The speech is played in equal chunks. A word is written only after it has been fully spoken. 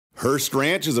Hearst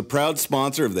Ranch is a proud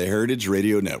sponsor of the Heritage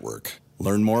Radio Network.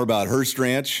 Learn more about Hearst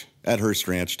Ranch at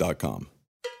HearstRanch.com.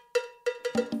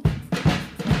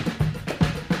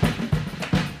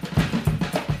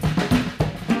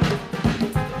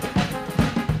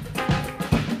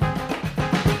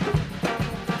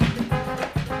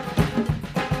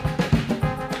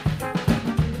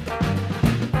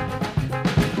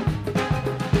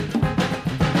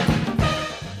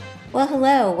 Well,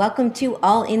 hello. Welcome to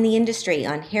All in the Industry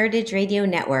on Heritage Radio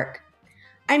Network.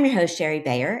 I'm your host, Sherry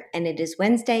Bayer, and it is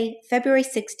Wednesday, February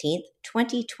 16th,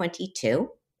 2022.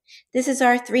 This is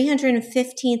our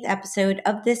 315th episode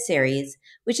of this series,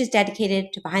 which is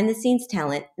dedicated to behind-the-scenes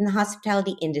talent in the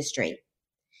hospitality industry.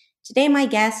 Today, my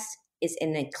guest is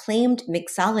an acclaimed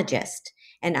mixologist,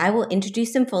 and I will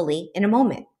introduce him fully in a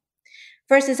moment.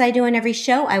 First, as I do on every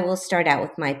show, I will start out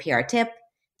with my PR tip.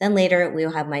 Then later, we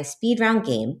will have my speed round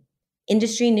game,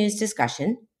 industry news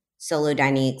discussion, solo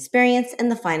dining experience,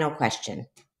 and the final question.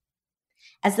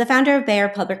 As the founder of Bayer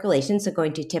Public Relations, I'm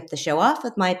going to tip the show off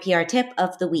with my PR tip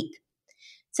of the week.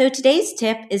 So today's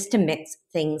tip is to mix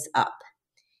things up.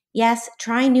 Yes,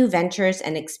 try new ventures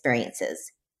and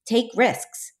experiences. Take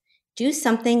risks. Do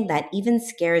something that even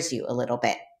scares you a little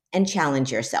bit and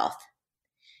challenge yourself.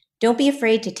 Don't be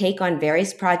afraid to take on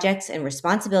various projects and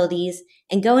responsibilities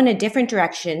and go in a different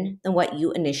direction than what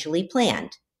you initially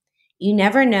planned. You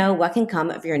never know what can come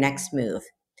of your next move,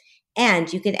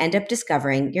 and you could end up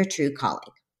discovering your true calling.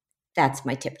 That's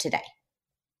my tip today.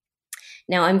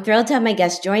 Now, I'm thrilled to have my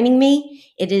guest joining me.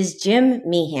 It is Jim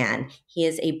Meehan. He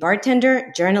is a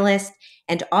bartender, journalist,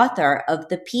 and author of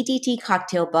the PDT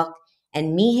Cocktail Book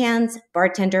and Meehan's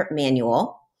Bartender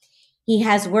Manual. He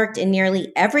has worked in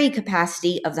nearly every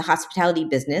capacity of the hospitality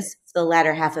business for the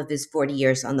latter half of his 40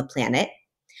 years on the planet.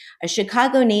 A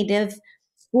Chicago native,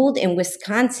 schooled in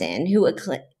Wisconsin, who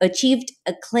achieved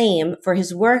acclaim for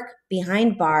his work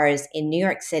behind bars in New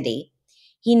York City.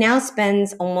 He now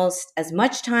spends almost as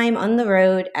much time on the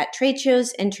road at trade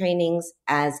shows and trainings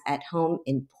as at home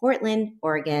in Portland,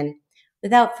 Oregon.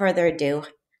 Without further ado,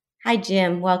 hi,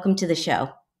 Jim. Welcome to the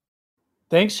show.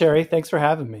 Thanks, Sherry. Thanks for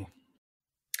having me.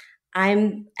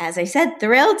 I'm, as I said,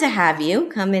 thrilled to have you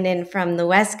coming in from the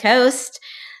West Coast.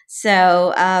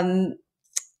 So,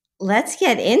 let's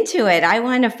get into it. I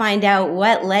want to find out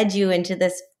what led you into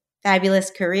this fabulous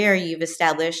career you've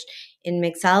established in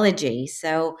mixology.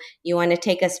 So you want to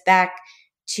take us back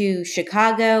to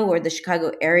Chicago or the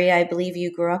Chicago area, I believe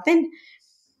you grew up in?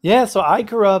 Yeah, so I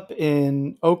grew up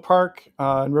in Oak Park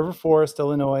in River Forest,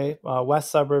 Illinois, west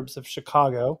suburbs of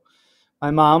Chicago. My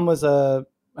mom was a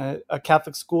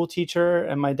Catholic school teacher,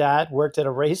 and my dad worked at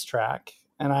a racetrack.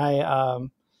 And I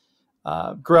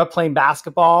grew up playing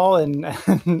basketball, and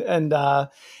I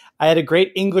had a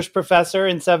great English professor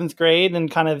in seventh grade,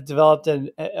 and kind of developed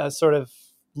a sort of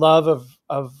love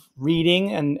of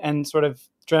reading, and sort of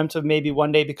dreamt of maybe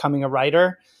one day becoming a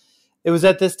writer. It was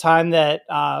at this time that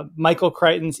Michael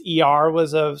Crichton's ER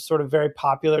was a sort of very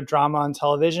popular drama on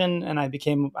television, and I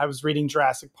was reading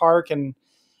Jurassic Park, and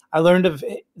I learned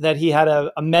that he had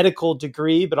a medical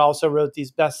degree, but also wrote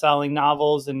these best-selling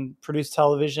novels and produced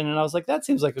television. And I was like, that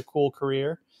seems like a cool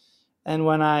career. And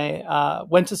when I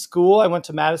went to school, I went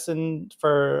to Madison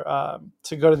to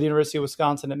go to the University of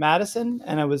Wisconsin at Madison.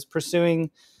 And I was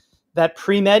pursuing that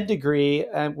pre-med degree.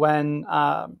 And when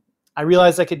I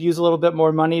realized I could use a little bit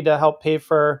more money to help pay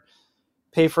for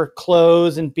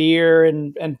clothes and beer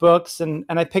and books. And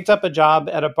I picked up a job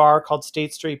at a bar called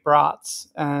State Street Brats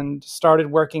and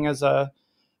started working as a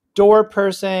door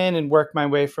person and worked my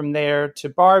way from there to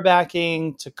bar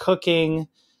backing, to cooking,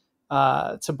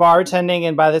 to bartending.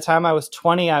 And by the time I was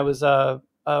 20, I was a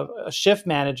shift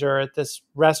manager at this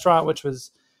restaurant, which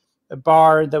was a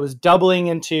bar that was doubling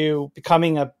into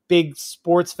becoming a big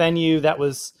sports venue that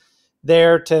was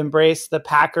there to embrace the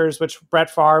Packers, which Brett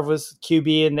Favre was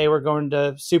QB, and they were going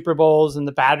to Super Bowls, and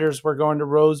the Badgers were going to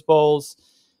Rose Bowls.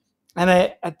 And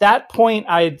at that point,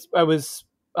 I was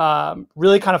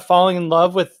really kind of falling in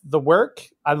love with the work.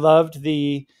 I loved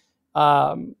the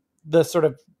sort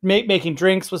of making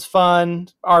drinks was fun.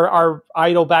 Our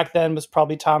idol back then was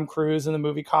probably Tom Cruise in the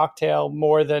movie Cocktail,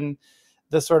 more than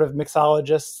the sort of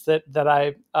mixologists that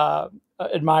I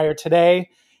admire today.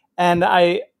 And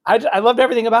I loved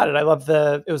everything about it.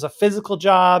 It was a physical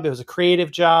job. It was a creative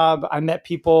job. I met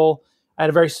people. I had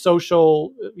a very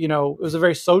social, it was a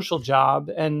very social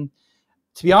job. And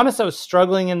to be honest, I was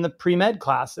struggling in the pre-med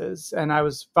classes, and I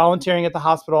was volunteering at the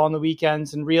hospital on the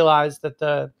weekends and realized that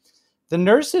the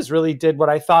nurses really did what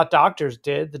I thought doctors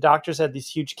did. The doctors had these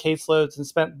huge caseloads and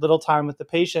spent little time with the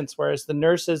patients, whereas the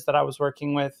nurses that I was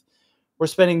working with were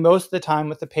spending most of the time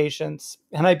with the patients.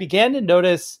 And I began to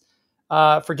notice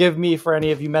forgive me for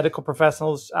any of you medical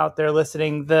professionals out there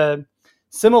listening, the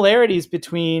similarities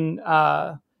between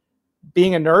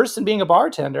being a nurse and being a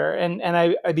bartender. And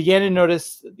I began to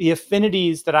notice the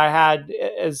affinities that I had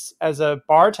as a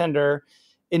bartender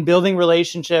in building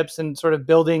relationships and sort of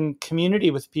building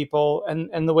community with people,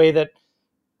 and the way that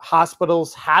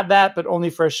hospitals had that, but only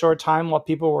for a short time while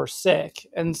people were sick.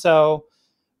 And so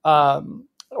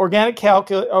organic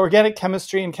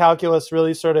chemistry and calculus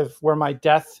really sort of were my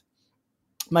death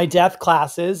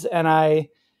classes. And I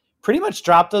pretty much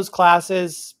dropped those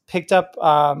classes, picked up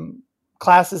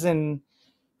classes in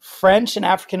French and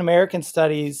African American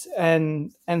studies,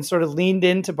 and sort of leaned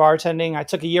into bartending. I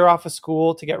took a year off of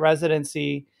school to get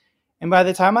residency. And by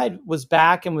the time I was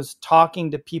back and was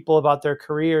talking to people about their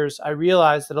careers, I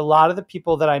realized that a lot of the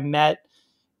people that I met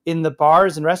in the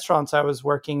bars and restaurants I was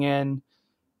working in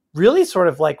really sort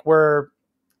of like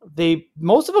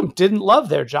most of them didn't love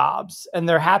their jobs, and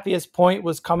their happiest point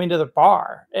was coming to the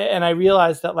bar. And I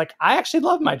realized that like, I actually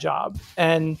love my job.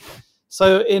 And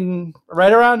so in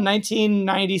right around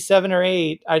 1997 or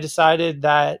 8, I decided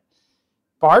that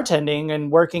bartending and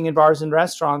working in bars and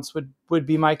restaurants would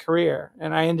be my career.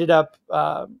 And I ended up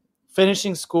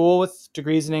finishing school with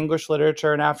degrees in English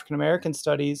literature and African American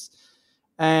studies.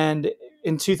 And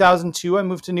in 2002, I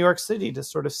moved to New York City to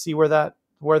sort of see where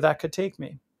that could take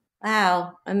me.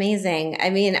 Wow, amazing. I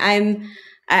mean,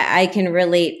 I can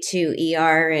relate to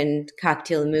ER and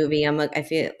Cocktail Movie. I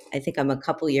think I'm a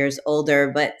couple years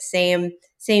older, but same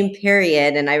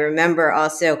period. And I remember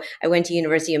also I went to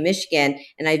University of Michigan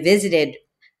and I visited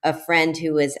a friend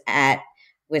who was at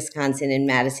Wisconsin in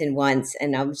Madison once.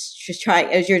 And I was just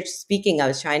trying, as you're speaking, I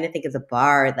was trying to think of the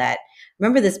bar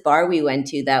remember this bar we went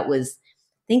to that was,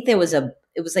 I think it was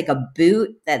like a boot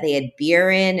that they had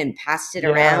beer in and passed it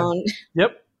around.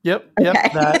 Yep.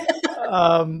 Okay.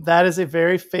 That is a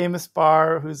very famous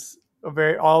bar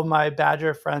all my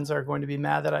Badger friends are going to be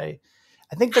mad that I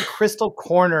think the Crystal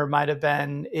Corner might have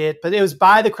been it, but it was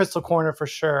by the Crystal Corner for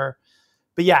sure.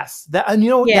 But yes, that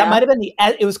might have been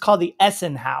it was called the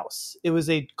Essen House. It was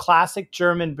a classic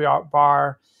German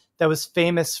bar that was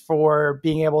famous for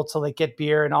being able to like get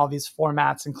beer in all these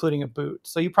formats, including a boot.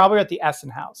 So you probably were at the Essen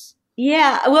House.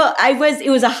 Yeah, well,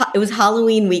 it was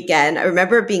Halloween weekend. I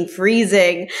remember it being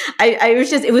freezing.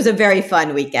 It was a very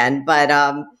fun weekend, but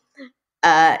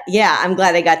yeah, I'm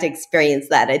glad I got to experience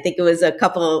that. I think it was a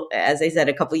couple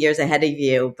years ahead of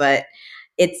you, but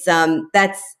it's I'm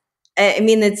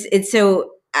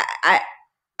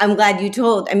glad you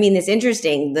told. I mean, it's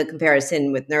interesting, the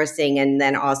comparison with nursing, and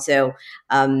then also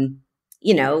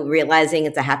realizing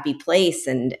it's a happy place,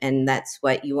 and that's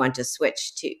what you want to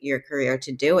switch to your career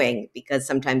to doing, because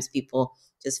sometimes people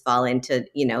just fall into,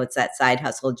 it's that side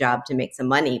hustle job to make some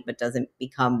money, but doesn't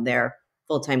become their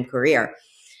full-time career.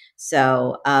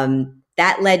 So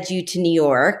that led you to New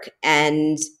York.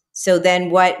 And so then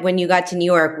when you got to New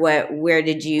York, where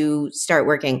did you start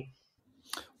working?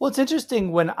 Well, it's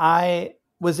interesting. When I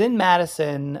was in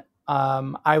Madison,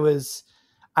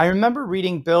 I remember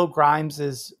reading Bill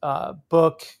Grimes's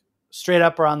book, Straight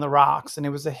Up or on the Rocks, and it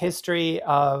was a history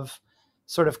of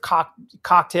sort of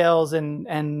cocktails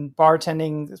and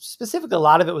bartending. Specifically, a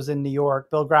lot of it was in New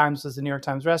York. Bill Grimes was a New York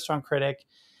Times restaurant critic.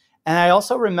 And I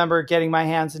also remember getting my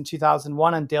hands in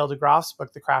 2001 on Dale DeGroff's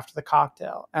book, The Craft of the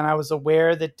Cocktail. And I was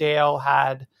aware that Dale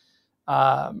had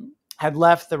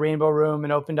left the Rainbow Room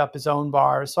and opened up his own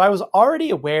bar. So I was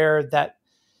already aware that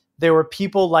there were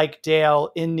people like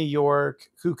Dale in New York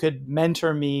who could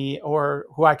mentor me, or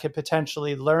who I could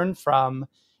potentially learn from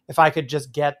if I could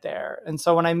just get there. And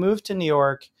so when I moved to New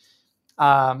York,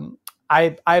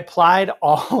 I applied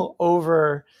all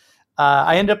over.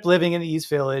 I ended up living in the East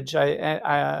Village,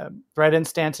 I right in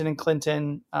Stanton and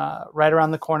Clinton, right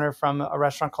around the corner from a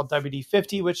restaurant called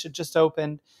WD-50, which had just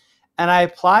opened. And I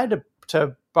applied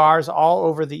to bars all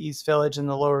over the East Village and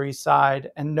the Lower East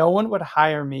Side, and no one would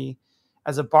hire me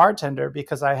as a bartender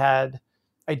because I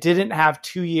didn't have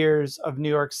 2 years of New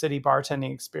York City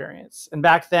bartending experience. And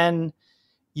back then,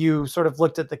 you sort of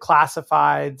looked at the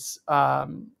classifieds.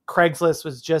 Craigslist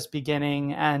was just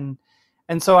beginning, and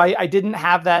so I didn't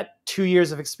have that 2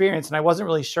 years of experience, and I wasn't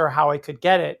really sure how I could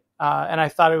get it. And I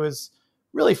thought it was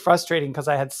really frustrating because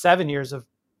I had 7 years of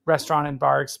restaurant and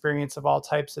bar experience of all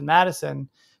types in Madison.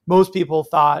 Most people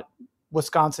thought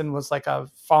Wisconsin was like a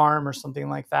farm or something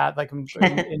like that, like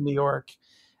in New York.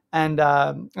 And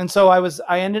so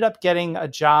I ended up getting a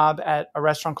job at a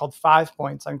restaurant called 5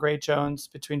 Points on Great Jones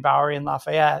between Bowery and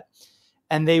Lafayette.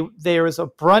 And there was a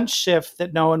brunch shift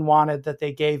that no one wanted that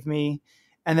they gave me.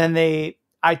 And then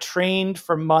I trained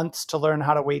for months to learn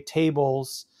how to wait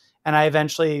tables. And I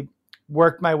eventually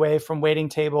worked my way from waiting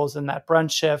tables in that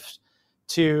brunch shift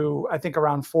to, I think,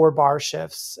 around 4 bar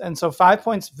shifts. And so 5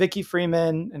 Points, Vicky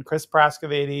Freeman and Chris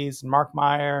Praskovides and Mark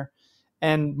Meyer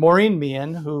and Maureen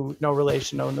Meehan, who no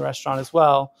relation owned the restaurant as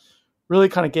well, really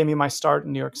kind of gave me my start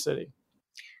in New York City.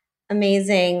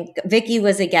 Amazing. Vicky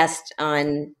was a guest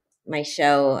on my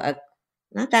show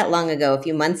not that long ago, a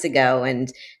few months ago,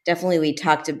 and definitely we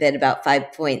talked a bit about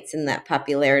 5 Points and that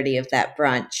popularity of that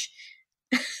brunch.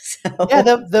 Yeah,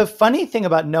 the funny thing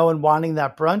about no one wanting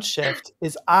that brunch shift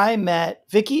is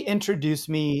Vicky introduced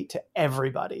me to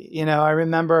everybody. You know, I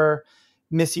remember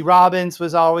Missy Robbins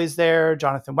was always there.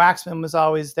 Jonathan Waxman was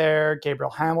always there.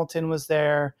 Gabriel Hamilton was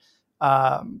there.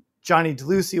 Johnny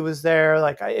DeLucy was there.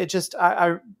 Like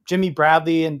Jimmy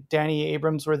Bradley and Danny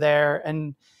Abrams were there.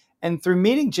 And through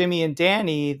meeting Jimmy and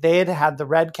Danny, they had the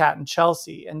Red Cat in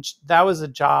Chelsea. And that was a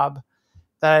job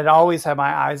that I'd always had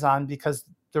my eyes on, because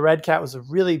the Red Cat was a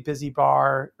really busy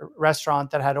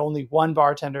restaurant that had only one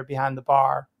bartender behind the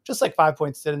bar, just like 5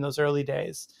 Points did in those early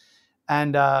days.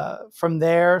 And from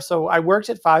there, so I worked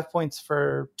at 5 Points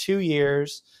for 2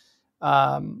 years.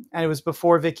 And it was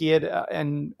before Vicky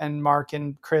and Mark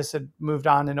and Chris had moved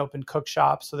on and opened cook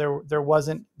shops. So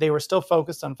they were still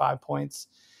focused on 5 Points.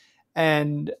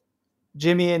 And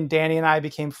Jimmy and Danny and I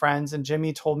became friends, and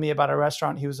Jimmy told me about a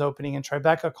restaurant he was opening in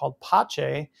Tribeca called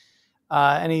Pace.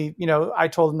 And I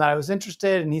told him that I was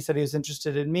interested, and he said he was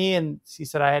interested in me. And he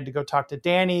said I had to go talk to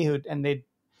Danny, and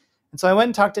so I went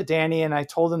and talked to Danny, and I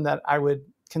told him that I would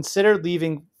consider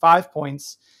leaving 5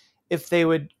 Points if they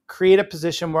would create a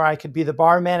position where I could be the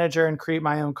bar manager and create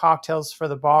my own cocktails for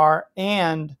the bar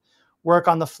and work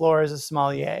on the floor as a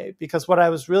sommelier. Because what I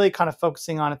was really kind of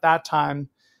focusing on at that time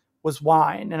was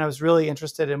wine, and I was really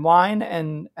interested in wine.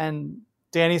 And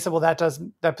Danny said, well,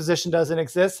 that position doesn't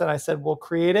exist. And I said, we'll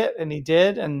create it. And he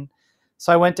did. And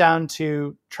so I went down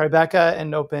to Tribeca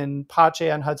and opened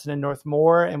Pace on Hudson and North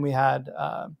Moore. And we had,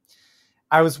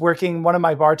 one of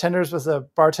my bartenders was a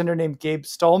bartender named Gabe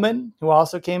Stolman, who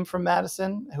also came from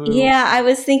Madison. Yeah, I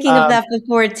was thinking of that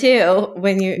before too.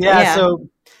 So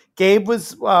Gabe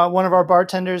was one of our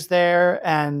bartenders there,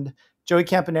 and Joey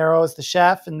Campanero is the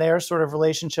chef, and their sort of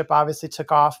relationship obviously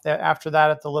took off after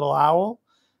that at the Little Owl.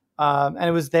 And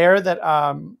it was there that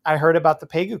I heard about the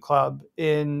Pegu Club.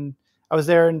 I was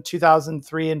there in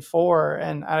 2003 and 2004,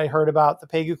 and I heard about the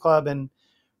Pegu Club. And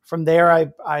from there,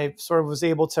 I sort of was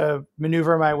able to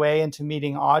maneuver my way into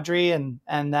meeting Audrey, and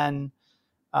then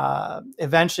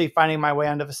eventually finding my way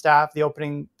onto the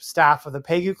opening staff of the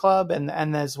Pegu Club,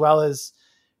 and as well as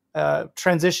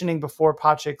transitioning before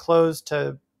Pace closed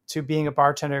to being a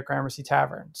bartender at Gramercy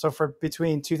Tavern. So for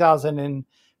between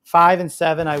 2005 and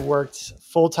 2007, I worked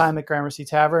full-time at Gramercy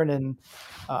Tavern, and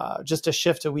just a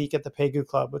shift a week at the Pegu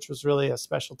Club, which was really a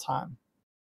special time.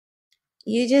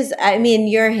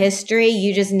 Your history,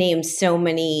 you just named so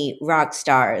many rock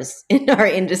stars in our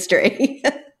industry.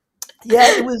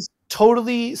 Yeah, it was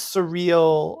totally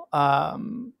surreal.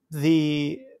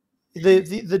 The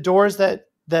doors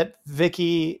that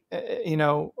Vicky,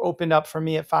 opened up for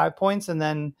me at 5 Points, and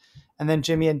then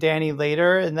Jimmy and Danny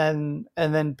later, and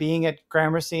then being at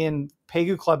Gramercy and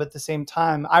Pegu Club at the same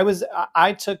time.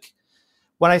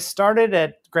 When I started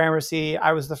at Gramercy,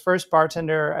 I was the first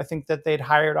bartender, I think, that they'd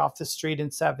hired off the street in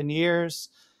 7 years.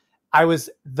 I was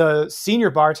the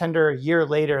senior bartender a year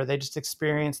later. They just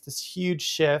experienced this huge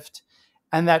shift.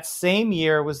 And that same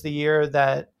year was the year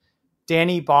that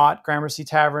Danny bought Gramercy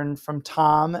Tavern from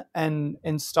Tom and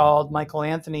installed Michael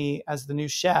Anthony as the new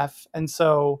chef. And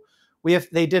so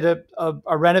they did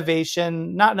a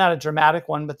renovation, not a dramatic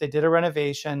one, but they did a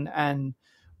renovation, and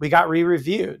we got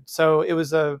re-reviewed. So it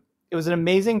was an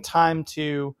amazing time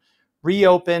to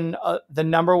reopen the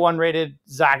number 1 rated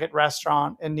Zagat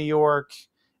restaurant in New York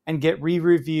and get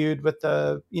re-reviewed with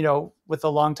the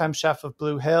longtime chef of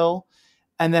Blue Hill.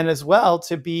 And then as well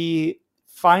to be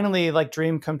finally, like,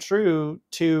 dream come true,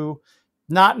 to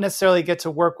not necessarily get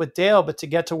to work with Dale, but to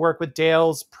get to work with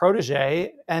Dale's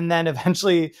protege. And then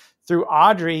eventually through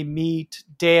Audrey meet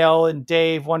Dale and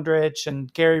Dave Wondrich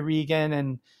and Gary Regan.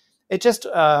 And it just,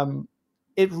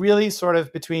 it really sort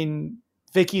of, between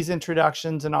Vicky's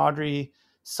introductions and Audrey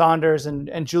Saunders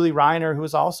and Julie Reiner, who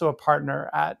was also a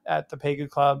partner at the Pegu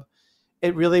Club,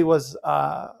 it really was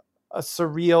a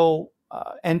surreal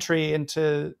entry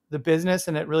into the business.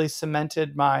 And it really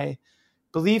cemented my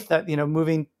belief that,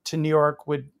 moving to New York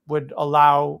would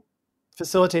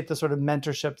facilitate the sort of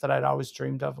mentorship that I'd always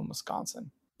dreamed of in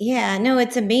Wisconsin. Yeah, no,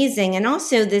 it's amazing. And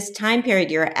also this time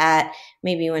period you're at,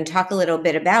 maybe you want to talk a little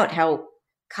bit about how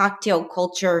cocktail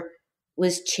culture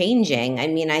was changing.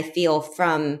 I feel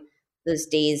from those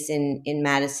days in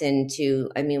Madison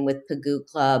to, with Pegu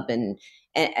Club and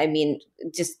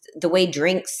just the way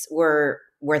drinks were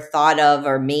were thought of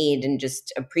or made and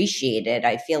just appreciated.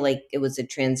 I feel like it was a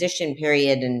transition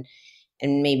period, and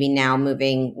maybe now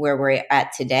moving where we're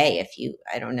at today, if you,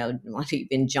 I don't know, want to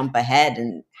even jump ahead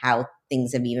and how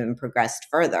things have even progressed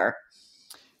further.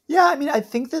 Yeah, I mean, I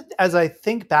think that as I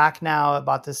think back now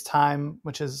about this time,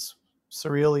 which is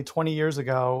surreally 20 years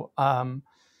ago,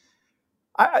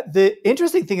 the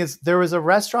interesting thing is there was a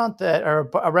restaurant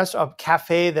a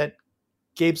cafe that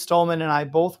Gabe Stolman and I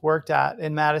both worked at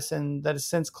in Madison that has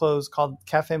since closed, called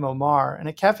Cafe Momar. And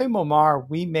at Cafe Momar,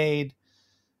 we made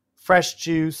fresh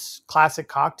juice, classic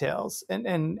cocktails.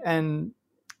 And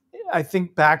I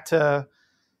think back to,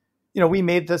 we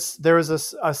made this, there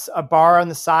was a bar on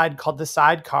the side called the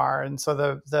Sidecar. And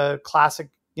so the classic,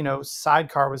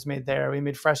 sidecar was made there. We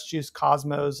made fresh juice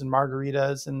Cosmos and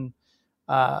margaritas. And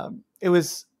it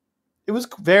was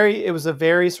a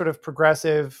very sort of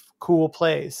progressive, cool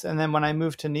place. And then when I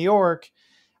moved to New York,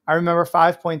 I remember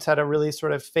Five Points had a really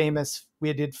sort of famous,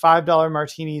 we did $5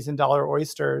 martinis and dollar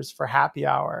oysters for happy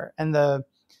hour. And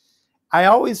I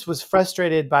always was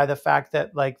frustrated by the fact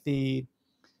that like the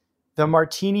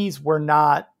martinis were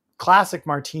not classic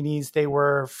martinis, they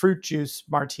were fruit juice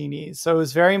martinis. So it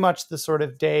was very much the sort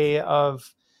of day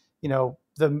of,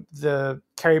 the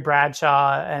Carrie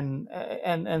Bradshaw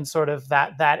and sort of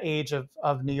that age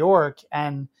of New York.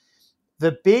 And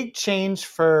the big change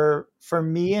for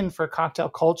me and for cocktail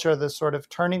culture, the sort of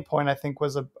turning point, I think,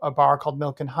 was a bar called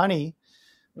Milk and Honey,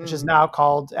 which is now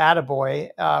called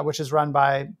Attaboy, which is run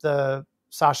by the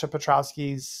Sasha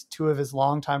Petrowski's, two of his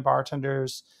longtime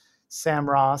bartenders, Sam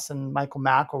Ross and Michael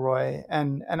McElroy.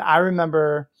 And I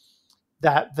remember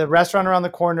that the restaurant around the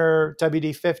corner,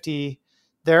 WD-50,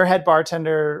 their head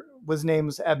bartender was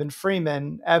Eben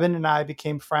Freeman. Eben and I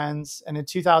became friends. And in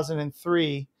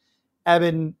 2003,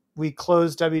 Eben, we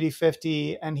closed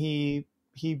WD-50 and he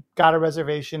got a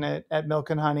reservation at Milk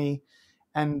and Honey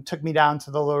and took me down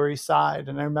to the Lower East Side.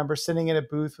 And I remember sitting in a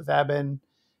booth with Eben.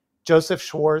 Joseph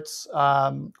Schwartz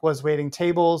was waiting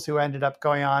tables, who ended up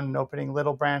going on and opening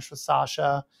Little Branch with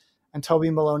Sasha. And Toby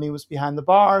Maloney was behind the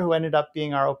bar, who ended up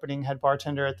being our opening head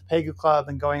bartender at the Pegu Club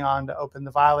and going on to open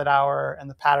the Violet Hour and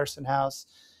the Patterson House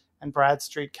and Brad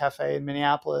Street Cafe in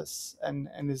Minneapolis, and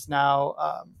is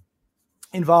now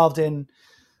involved in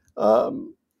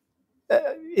New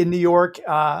York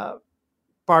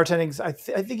bartending. I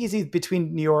think he's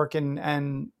between New York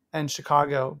and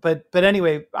Chicago. But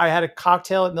anyway, I had a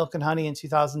cocktail at Milk and Honey in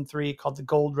 2003 called the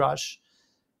Gold Rush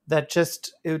that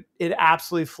just, it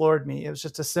absolutely floored me. It was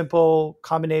just a simple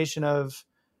combination of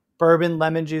bourbon,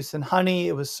 lemon juice, and honey.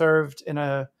 It was served in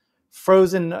a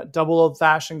frozen double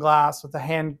old-fashioned glass with a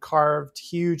hand-carved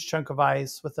huge chunk of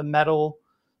ice with a metal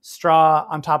straw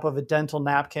on top of a dental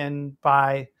napkin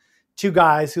by two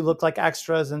guys who looked like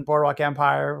extras in Boardwalk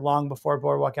Empire long before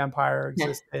Boardwalk Empire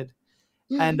existed.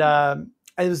 Yeah. And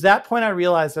it was that point I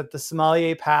realized that the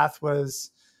sommelier path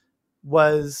was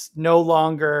no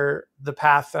longer the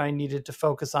path that I needed to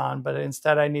focus on, but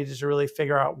instead I needed to really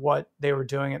figure out what they were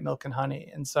doing at Milk and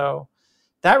Honey. And so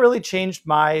that really changed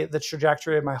the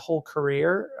trajectory of my whole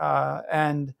career,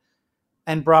 and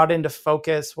brought into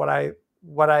focus what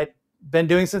I'd been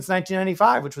doing since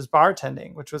 1995, which was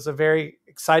bartending, which was a very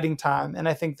exciting time. And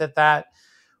I think that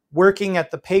working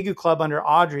at the Pegu Club under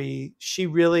Audrey, she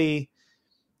really,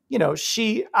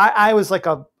 I was like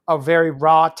a very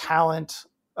raw talent,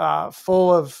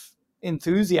 full of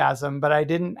enthusiasm, but I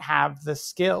didn't have the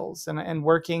skills. And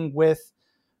working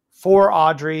for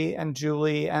Audrey and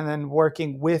Julie, and then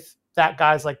working with that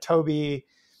guys like Toby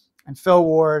and Phil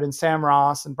Ward and Sam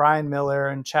Ross and Brian Miller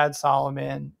and Chad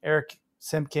Solomon, Eric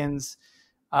Simpkins,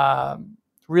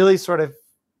 really sort of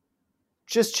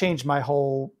just changed the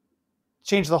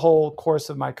whole course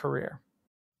of my career.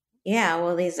 Yeah,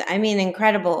 well,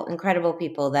 incredible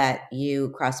people that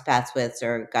you crossed paths with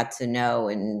or got to know.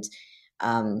 And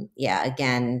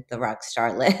again, the rock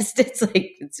star list,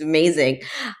 it's amazing.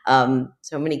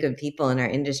 So many good people in our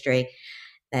industry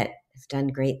that have done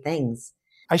great things.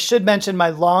 I should mention my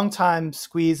longtime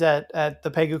squeeze at the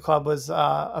Pegu Club was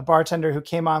a bartender who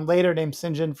came on later named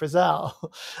Sinjin Frizzell.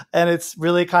 And it's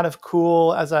really kind of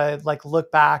cool as I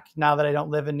look back now that I don't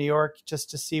live in New York,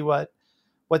 just to see what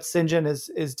Sinjin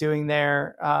is doing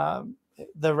there.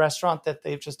 The restaurant that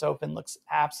they've just opened looks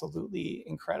absolutely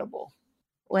incredible.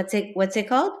 What's it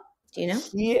called? Do you know?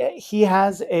 He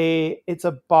has it's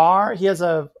a bar. He has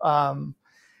a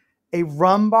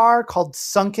rum bar called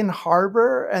Sunken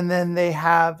Harbor. And then they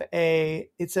have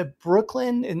it's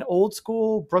an old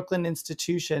school Brooklyn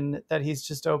institution that he's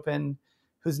just opened,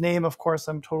 whose name, of course,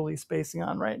 I'm totally spacing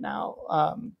on right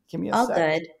now. Give me a second. All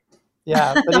good.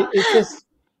 Yeah, but it's just,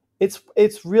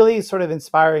 it's really sort of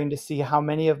inspiring to see how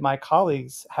many of my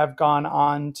colleagues have gone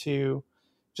on to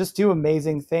just do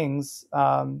amazing things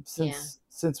Yeah.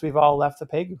 since we've all left the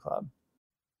Pegu Club.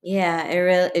 Yeah,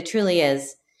 it truly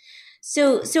is.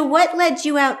 So what led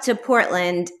you out to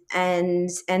Portland, and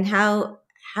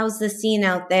how's the scene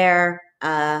out there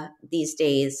these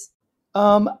days?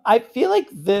 I feel like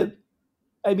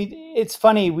it's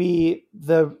funny.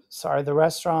 The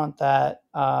restaurant that,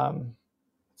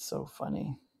 it's so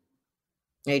funny.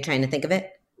 Are you trying to think of it?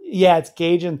 Yeah, it's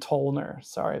Gage and Tollner.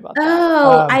 Sorry about that.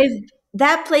 Oh, I've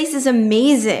that place is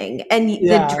amazing, and the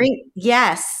Yeah. drink.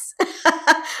 Yes,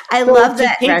 I So love to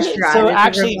that take it, so restaurant. It's a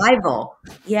actually revival.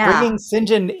 Yeah. bringing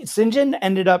Sinjin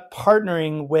ended up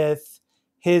partnering with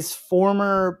his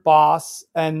former boss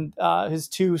and his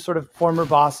two sort of former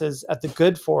bosses at the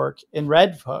Good Fork in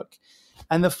Red Hook.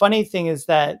 And the funny thing is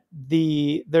that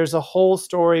there's a whole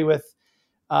story with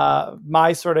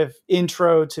my sort of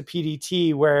intro to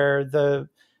PDT, where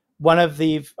one of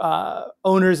the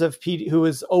owners of PD, who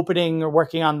was opening or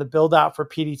working on the build out for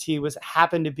PDT,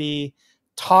 happened to be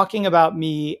talking about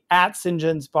me at St.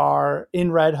 John's Bar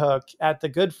in Red Hook at the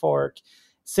Good Fork.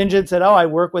 St. John said, "Oh, I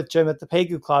work with Jim at the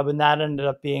Pegu Club," and that ended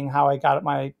up being how I got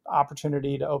my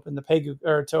opportunity to open the Pegu,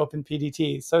 or to open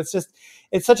PDT. So it's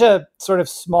such a sort of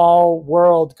small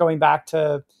world, going back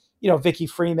to Vicky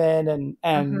Freeman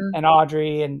and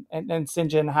Audrey and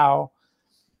St. John, how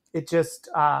it just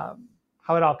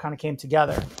how it all kind of came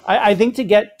together. I think to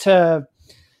get to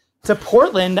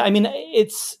Portland, I mean,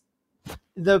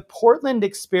 the Portland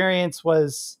experience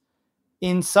was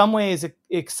in some ways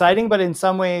exciting, but in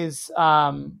some ways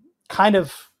kind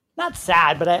of not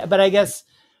sad. But I guess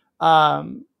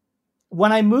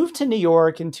when I moved to New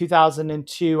York in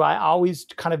 2002, I always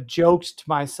kind of joked to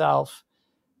myself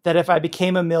that if I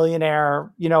became a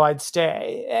millionaire, I'd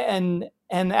stay. And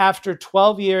after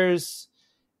 12 years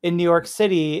in New York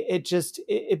City,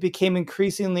 it became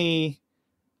increasingly.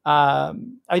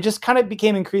 I just kind of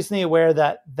became increasingly aware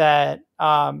that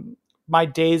my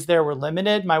days there were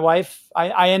limited. My wife,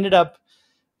 I ended up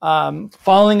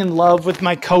falling in love with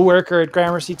my coworker at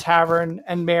Gramercy Tavern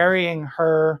and marrying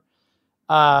her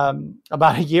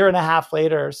about a year and a half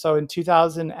later. So in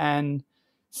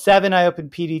 2007, I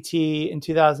opened PDT. In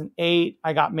 2008,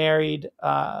 I got married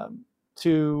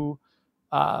to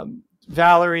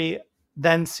Valerie,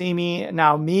 then Simi,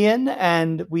 now Mian.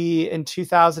 And in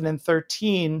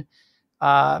 2013,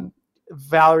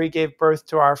 Valerie gave birth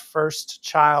to our first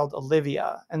child,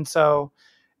 Olivia. And so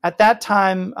at that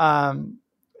time,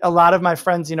 a lot of my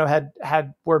friends,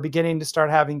 were beginning to start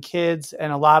having kids,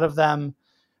 and a lot of them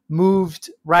moved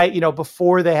right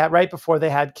before they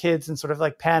had kids, and sort of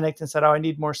like panicked and said, "Oh, I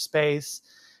need more space."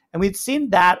 And we'd seen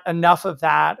enough of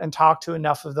that and talked to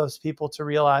enough of those people to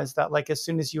realize that, like, as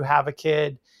soon as you have a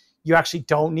kid, you actually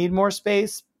don't need more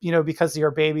space, because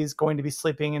your baby is going to be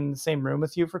sleeping in the same room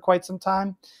with you for quite some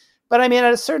time. But I mean,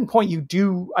 at a certain point, you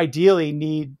do ideally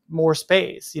need more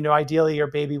space. Ideally, your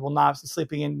baby will not be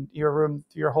sleeping in your room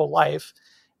your whole life,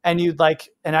 and you'd like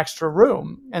an extra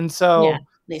room. And so, Yeah, at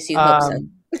least you hope so.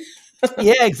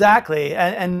 Yeah, exactly.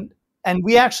 And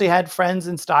we actually had friends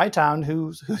in Stuytown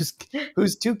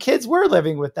whose two kids were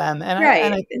living with them. And right. I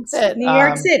think it's that New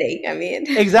York City. I mean,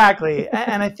 exactly.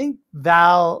 And I think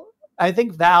Val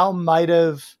might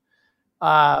have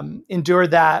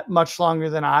endured that much longer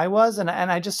than I was. And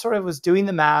I just sort of was doing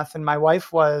the math. And my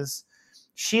wife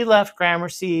she left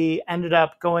Gramercy, ended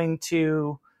up going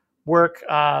to work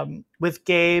with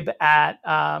Gabe at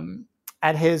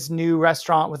his new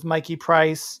restaurant with Mikey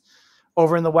Price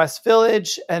over in the West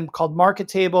Village, and called Market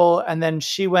Table. And then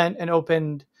she went and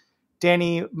opened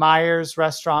Danny Meyer's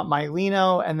restaurant,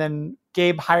 Mylino. And then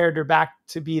Gabe hired her back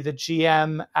to be the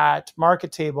GM at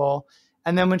Market Table.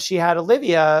 And then when she had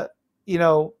Olivia,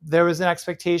 there was an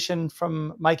expectation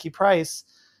from Mikey Price,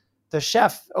 the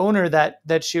chef owner,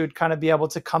 that she would kind of be able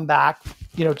to come back,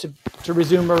 to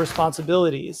resume her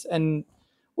responsibilities. And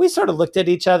we sort of looked at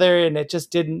each other, and it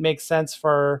just didn't make sense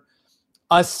for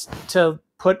us to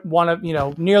put one of,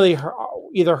 nearly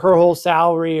either her whole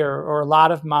salary or a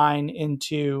lot of mine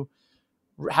into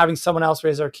having someone else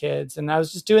raise our kids. And I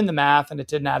was just doing the math, and it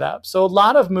didn't add up. So a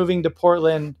lot of moving to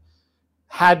Portland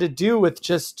had to do with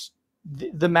just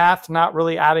the math not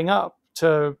really adding up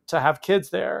to have kids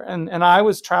there. And I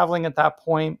was traveling at that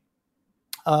point,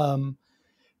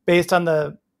 based on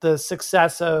the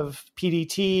success of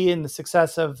PDT and the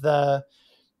success of the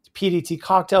PDT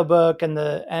cocktail book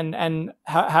and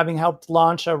having helped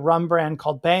launch a rum brand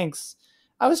called Banks.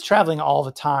 I was traveling all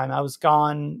the time. I was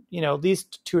gone, at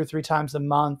least 2 or 3 times a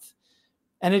month.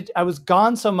 I was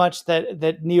gone so much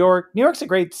that New York's a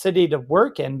great city to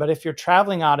work in, but if you're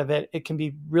traveling out of it, it can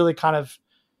be really kind of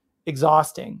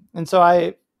exhausting. And so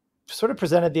I sort of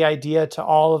presented the idea to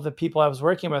all of the people I was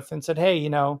working with and said, hey,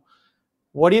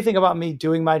 what do you think about me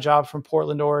doing my job from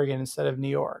Portland, Oregon instead of New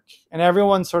York? And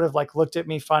everyone sort of like looked at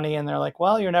me funny and they're like,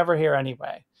 well, you're never here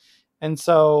anyway. And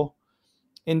so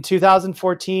in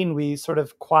 2014, we sort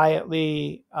of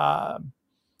quietly,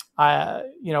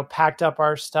 packed up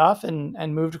our stuff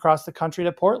and moved across the country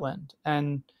to Portland.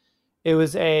 And it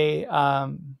was it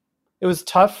was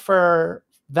tough for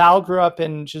Val.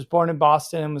 She was born in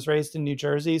Boston and was raised in New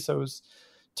Jersey. So it was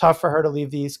tough for her to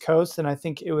leave the East Coast. And I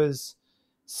think it was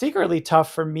secretly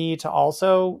tough for me to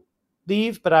also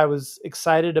leave, but I was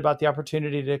excited about the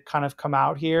opportunity to kind of come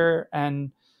out here.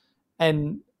 And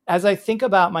as I think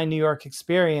about my New York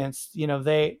experience,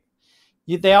 they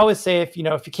always say, if you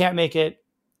can't make it,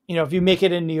 if you make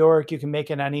it in New York, you can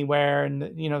make it anywhere.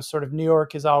 And, sort of New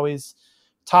York is always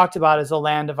talked about as a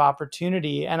land of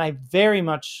opportunity. And I very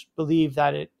much believe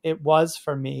that it was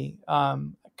for me,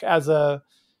 as a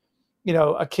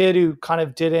kid who kind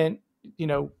of didn't,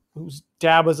 whose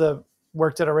dad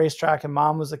worked at a racetrack and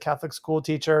mom was a Catholic school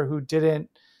teacher who didn't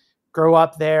grow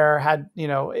up there,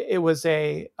 it was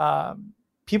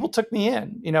people took me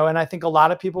in, and I think a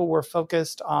lot of people were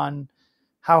focused on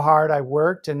how hard I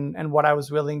worked and what I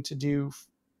was willing to do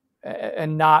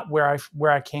and not where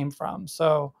I came from.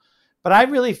 So, but I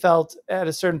really felt at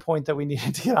a certain point that we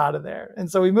needed to get out of there. And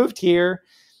so we moved here,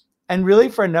 and really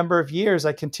for a number of years,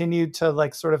 I continued to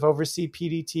like sort of oversee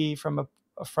PDT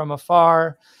from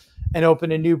afar and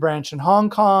open a new branch in Hong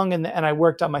Kong. And I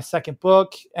worked on my second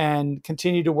book and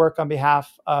continued to work on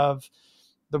behalf of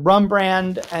the rum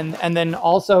brand, and then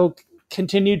also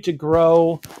continued to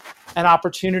grow an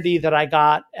opportunity that I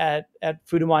got at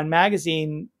Food and Wine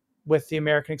Magazine with the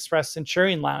American Express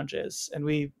Centurion lounges. And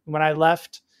when I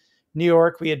left New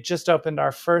York, we had just opened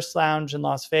our first lounge in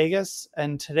Las Vegas,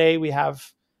 and today we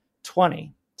have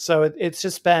 20. So it's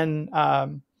just been,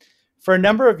 for a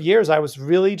number of years, I was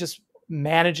really just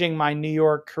managing my New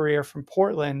York career from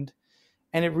Portland.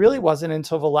 And it really wasn't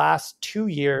until the last 2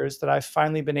 years that I've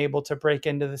finally been able to break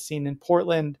into the scene in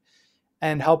Portland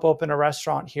and help open a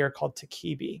restaurant here called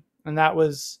Takibi. And that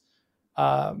was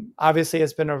obviously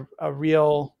has been a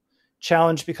real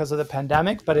challenge because of the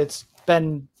pandemic, but it's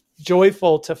been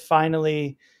joyful to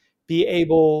finally be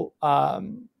able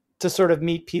to sort of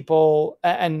meet people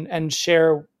and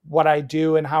share what I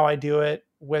do and how I do it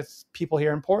with people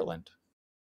here in Portland.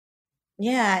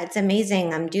 Yeah, it's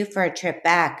amazing. I'm due for a trip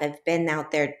back. I've been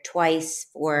out there twice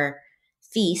for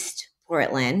Feast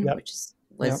Portland, Yep. which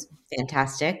was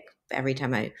fantastic.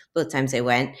 Both times I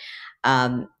went.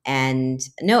 And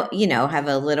have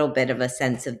a little bit of a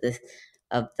sense of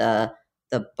the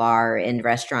bar and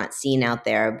restaurant scene out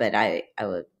there. But I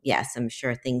would, yes, I'm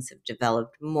sure things have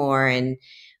developed more, and it'd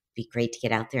be great to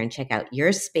get out there and check out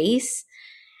your space.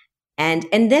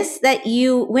 And this that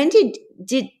you, when did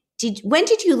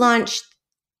you launch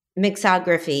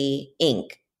Mixography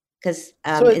Inc.? Because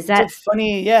it's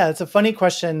a funny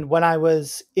question. When I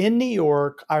was in New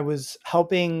York, I was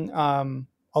helping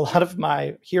a lot of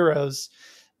my heroes,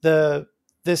 this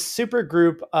super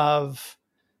group of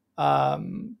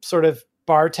sort of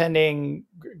bartending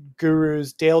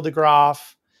gurus, Dale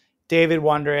DeGroff, David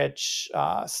Wondrich,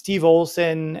 Steve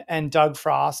Olson, and Doug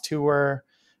Frost, who were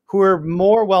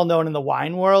more well known in the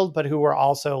wine world, but who were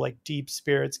also like deep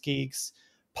spirits geeks.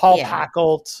 Paul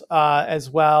Packelt as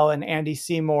well, and Andy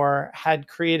Seymour had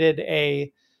created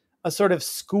a sort of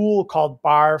school called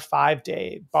Bar 5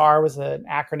 Day. Bar was an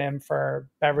acronym for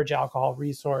Beverage Alcohol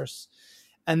Resource.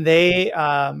 And they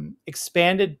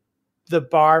expanded the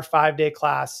Bar 5 Day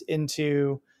class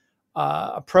into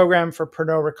a program for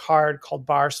Pernod Ricard called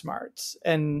Bar Smarts.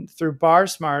 And through Bar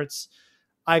Smarts,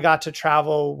 I got to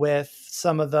travel with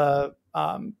some of the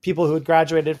people who had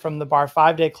graduated from the Bar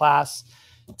 5 Day class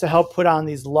to help put on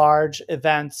these large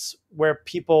events where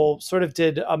people sort of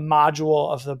did a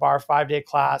module of the Bar 5 Day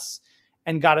class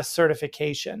and got a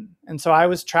certification. And so I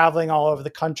was traveling all over the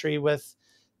country with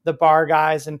the bar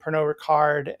guys in Pernod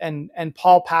Ricard, and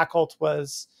Paul Packelt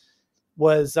was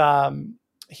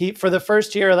he, for the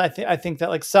first year, I think that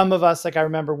like some of us, like I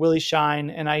remember Willie Shine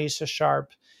and Aisha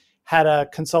Sharp had a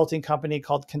consulting company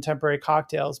called Contemporary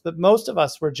Cocktails, but most of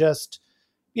us were just,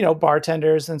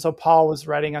 bartenders. And so Paul was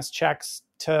writing us checks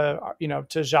to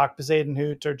Jacques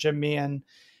Bezuidenhout or Jim Meehan.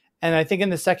 And I think in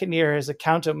the second year, his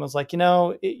accountant was like,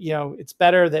 it's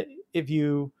better that if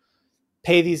you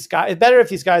pay these guys, it's better if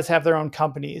these guys have their own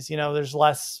companies, there's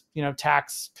less,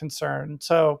 tax concern.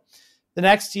 So the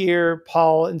next year,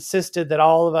 Paul insisted that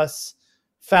all of us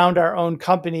found our own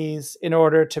companies in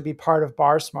order to be part of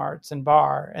Bar Smarts and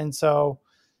Bar. And so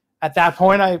at that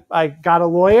point, I got a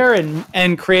lawyer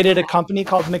and created a company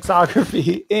called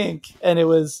Mixography Inc. And it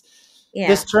was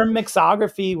this term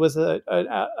mixography was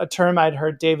a term I'd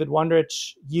heard David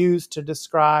Wondrich use to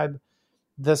describe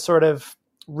the sort of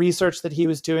research that he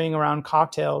was doing around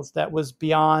cocktails that was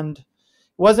beyond, it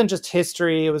wasn't just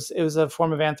history. It was a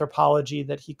form of anthropology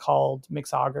that he called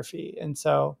mixography. And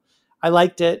so I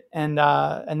liked it. And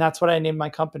that's what I named my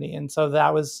company. And so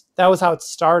that was how it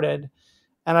started.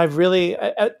 And I've really,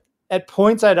 at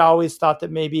points, I'd always thought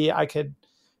that maybe I could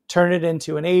turn it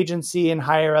into an agency and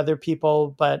hire other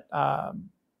people, but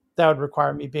that would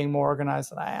require me being more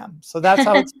organized than I am. So that's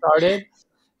how it started.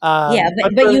 But you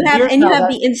have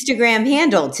the Instagram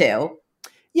handle too.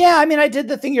 Yeah, I mean, I did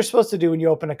the thing you're supposed to do when you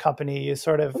open a company. You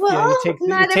sort of,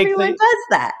 not everyone does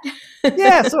that.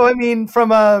 Yeah, so I mean,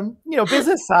 from a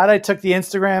business side, I took the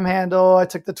Instagram handle, I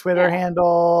took the Twitter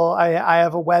handle. I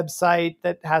have a website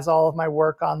that has all of my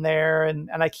work on there, and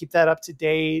I keep that up to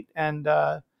date. And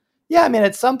I mean,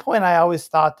 at some point, I always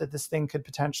thought that this thing could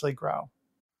potentially grow.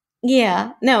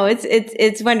 Yeah, no,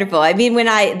 it's wonderful. I mean,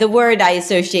 the word I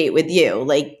associate with you,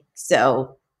 like,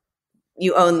 so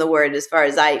you own the word as far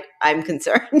as I'm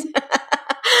concerned.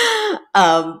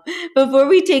 Before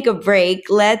we take a break,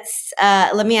 let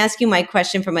me ask you my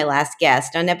question for my last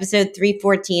guest. On episode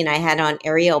 314, I had on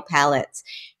Ariel Palitz.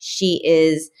 She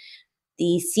is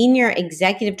the Senior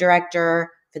Executive Director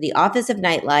for the Office of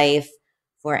Nightlife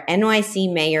for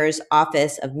NYC Mayor's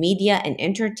Office of Media and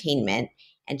Entertainment.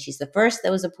 And she's the first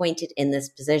that was appointed in this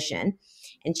position.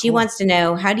 And she wants to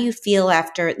know, how do you feel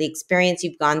after the experience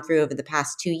you've gone through over the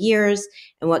past 2 years,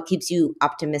 and what keeps you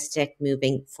optimistic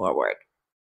moving forward?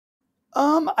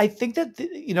 I think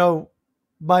that,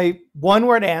 my one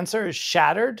word answer is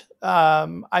shattered.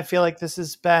 I feel like this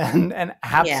has been an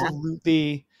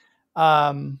absolutely,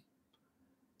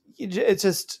 it's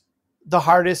just the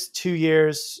hardest 2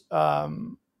 years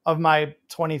of my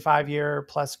 25-year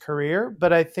plus career.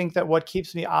 But I think that what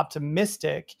keeps me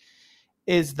optimistic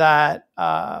is that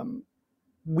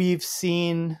we've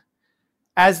seen,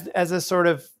 as a sort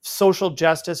of social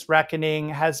justice reckoning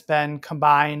has been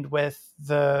combined with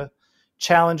the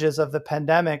challenges of the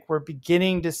pandemic, we're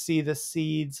beginning to see the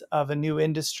seeds of a new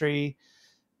industry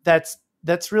that's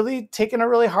really taken a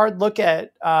really hard look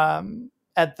at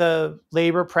the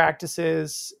labor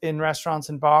practices in restaurants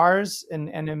and bars,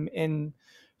 and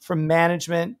from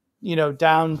management,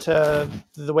 down to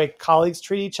the way colleagues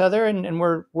treat each other. And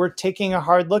we're taking a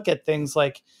hard look at things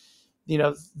like,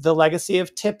 the legacy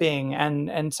of tipping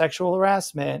and sexual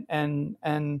harassment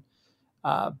and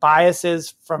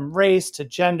biases from race to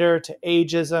gender to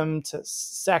ageism to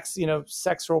sex,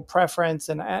 sexual preference.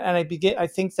 And I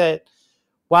think that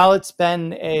while it's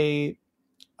been a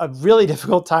really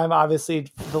difficult time, obviously,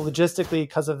 logistically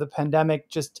because of the pandemic,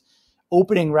 just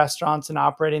opening restaurants and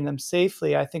operating them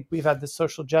safely, I think we've had the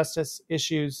social justice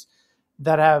issues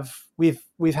that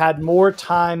we've had more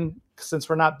time, since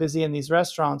we're not busy in these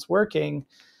restaurants working,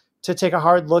 to take a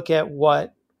hard look at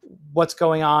what's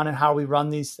going on and how we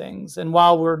run these things. And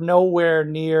while we're nowhere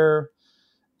near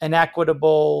an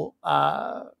equitable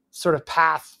sort of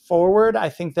path forward, I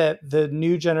think that the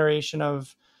new generation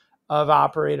of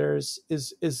operators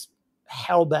is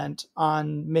hell-bent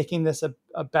on making this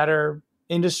a better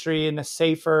industry and a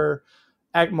safer,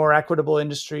 more equitable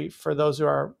industry for those who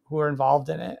are involved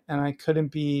in it. And I couldn't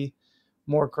be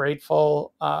more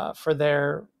grateful for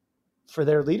their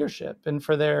leadership and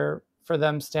for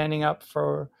them standing up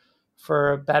for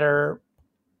a better,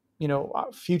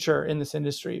 future in this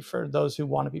industry for those who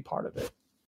want to be part of it.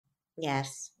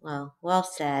 Yes. Well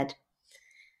said.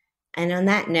 And on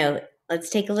that note, let's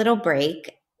take a little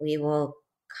break. We will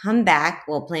come back.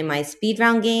 We'll play my speed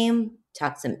round game,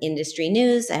 talk some industry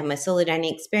news. I have my solo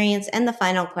dining experience and the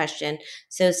final question.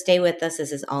 So stay with us.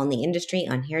 This is All in the Industry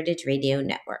on Heritage Radio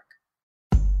Network.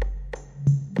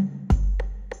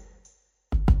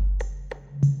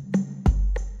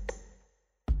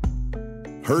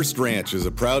 Hearst Ranch is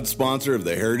a proud sponsor of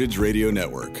the Heritage Radio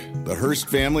Network. The Hearst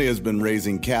family has been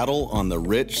raising cattle on the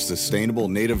rich, sustainable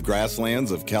native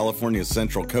grasslands of California's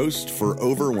Central Coast for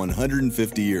over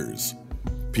 150 years.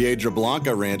 Piedra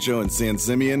Blanca Rancho in San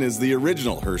Simeon is the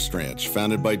original Hearst Ranch,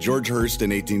 founded by George Hearst in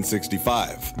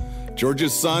 1865.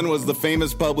 George's son was the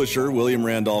famous publisher William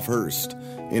Randolph Hearst.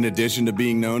 In addition to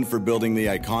being known for building the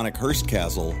iconic Hearst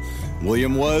Castle,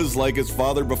 William was, like his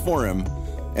father before him,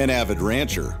 an avid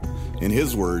rancher. In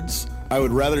his words, "I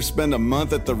would rather spend a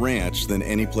month at the ranch than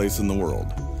any place in the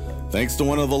world." Thanks to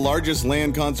one of the largest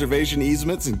land conservation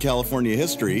easements in California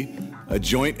history, a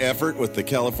joint effort with the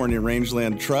California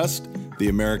Rangeland Trust, the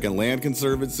American Land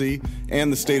Conservancy,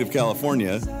 and the state of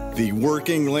California, the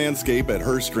working landscape at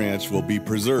Hearst Ranch will be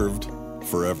preserved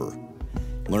forever.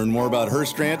 Learn more about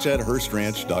Hearst Ranch at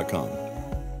HearstRanch.com.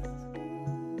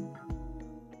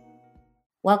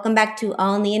 Welcome back to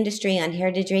All in the Industry on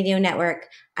Heritage Radio Network.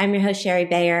 I'm your host, Sherry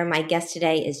Bayer. My guest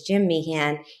today is Jim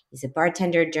Meehan. He's a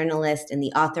bartender, journalist, and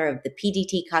the author of the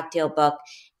PDT Cocktail Book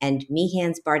and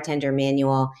Meehan's Bartender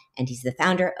Manual, and he's the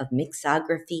founder of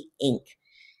Mixography, Inc.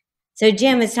 So,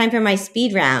 Jim, it's time for my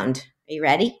speed round. Are you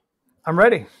ready? I'm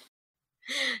ready.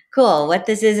 Cool. What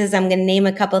this is I'm going to name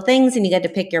a couple things, and you get to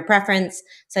pick your preference,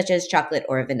 such as chocolate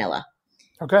or vanilla.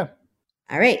 Okay.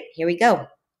 All right, here we go.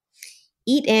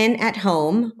 Eat in at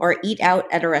home or eat out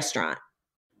at a restaurant?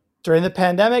 During the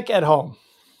pandemic, at home.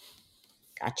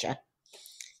 Gotcha.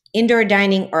 Indoor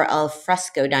dining or al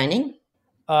fresco dining?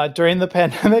 During the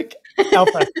pandemic, al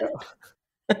fresco.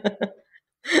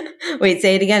 Wait,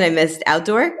 say it again. I missed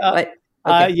outdoor? What?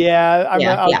 Okay. Yeah, I'm an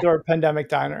outdoor pandemic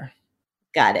diner.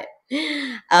 Got it.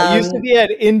 I used to be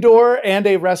an indoor and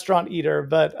a restaurant eater,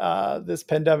 but this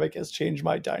pandemic has changed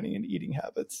my dining and eating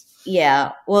habits.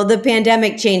 Yeah. Well, the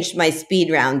pandemic changed my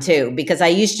speed round too, because I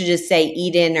used to just say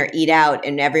eat in or eat out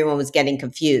and everyone was getting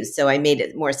confused. So I made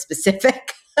it more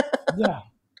specific. Yeah.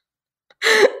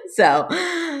 So,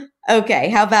 okay.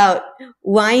 How about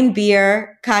wine,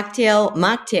 beer, cocktail,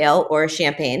 mocktail, or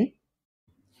champagne?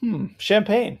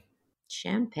 Champagne.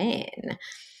 Champagne.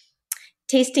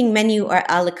 Tasting menu or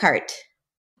a la carte?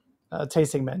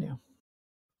 Tasting menu.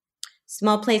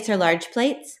 Small plates or large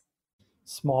plates?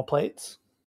 Small plates.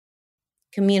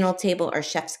 Communal table or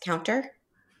chef's counter?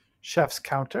 Chef's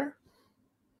counter.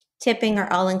 Tipping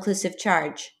or all-inclusive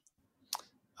charge?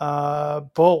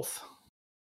 Both.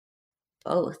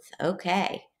 Both.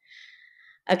 Okay.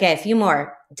 Okay, a few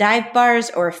more. Dive bars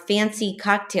or fancy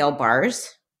cocktail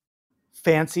bars?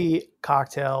 Fancy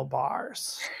cocktail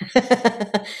bars.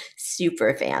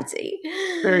 Super fancy.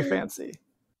 Very fancy.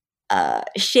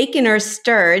 Shaken or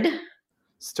stirred?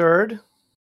 Stirred.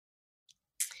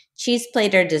 Cheese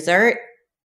plate or dessert?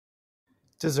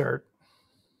 Dessert.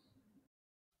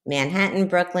 Manhattan,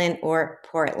 Brooklyn, or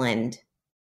Portland?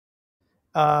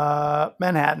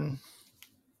 Manhattan.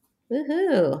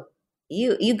 Woohoo.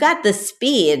 You got the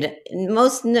speed.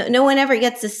 No one ever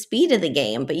gets the speed of the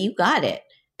game, but you got it.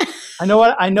 I know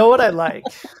what I like.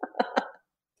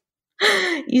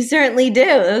 You certainly do.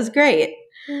 It was great.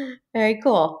 Very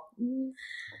cool.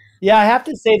 Yeah, I have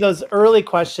to say those early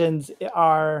questions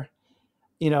are,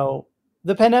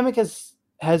 the pandemic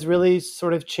has really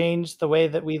sort of changed the way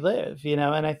that we live,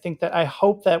 and I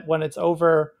hope that when it's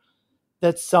over,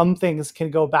 that some things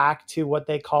can go back to what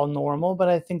they call normal. But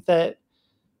I think that,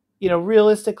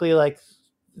 realistically, like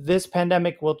this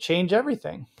pandemic will change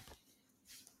everything.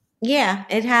 Yeah,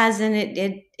 it has. And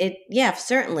it,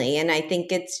 certainly. And I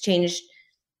think it's changed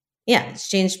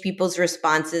people's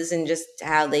responses and just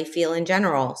how they feel in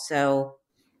general. So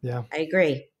yeah, I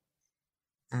agree.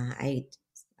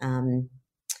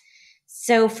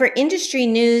 So for industry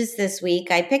news this week,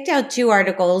 I picked out two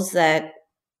articles that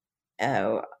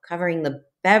covering the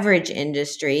beverage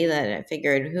industry that I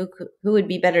figured who would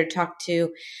be better to talk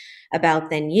to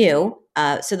about than you.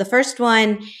 So the first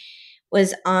one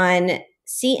was on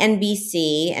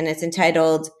CNBC, and it's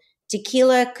entitled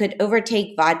 "Tequila Could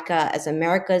Overtake Vodka as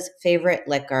America's Favorite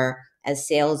Liquor as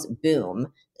Sales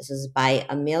Boom." This is by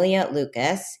Amelia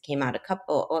Lucas. Came out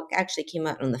actually came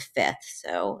out on the 5th,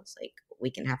 so it's like a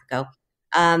week and a half ago.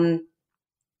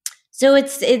 So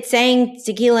it's saying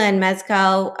tequila and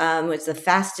mezcal was the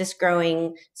fastest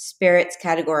growing spirits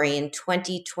category in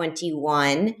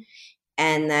 2021,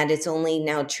 and that it's only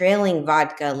now trailing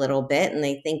vodka a little bit, and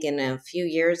they think in a few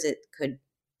years it could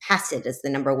pass it as the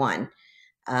number one.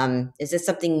 Is this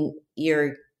something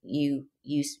you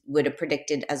would have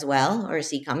predicted as well, or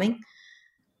see coming?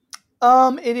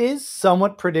 It is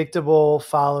somewhat predictable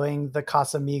following the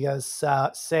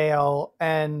Casamigos sale,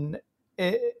 and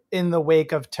in the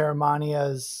wake of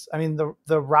Terramania's,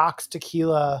 the Rocks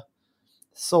tequila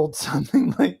sold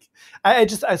something like I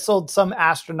sold some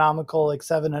astronomical like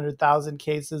 700,000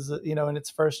 cases, in its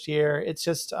first year. It's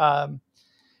just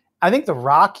I think the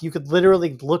Rock, you could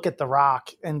literally look at the Rock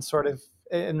and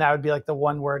and that would be like the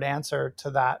one word answer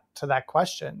to that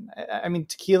question.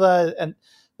 Tequila and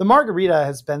the margarita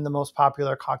has been the most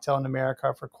popular cocktail in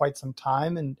America for quite some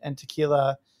time, and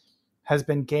tequila has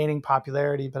been gaining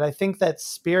popularity. But I think that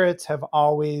spirits have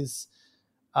always,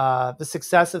 the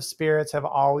success of spirits have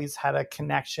always had a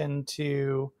connection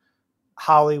to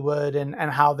Hollywood and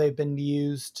how they've been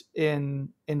used in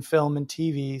film and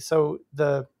TV. So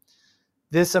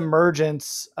this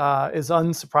emergence is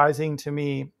unsurprising to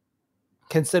me,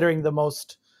 considering the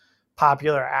most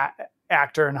popular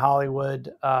actor in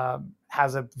Hollywood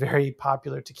has a very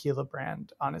popular tequila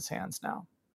brand on his hands now.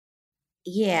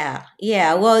 Yeah,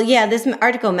 yeah. Well, yeah. This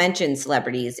article mentions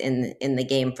celebrities in the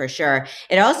game for sure.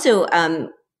 It also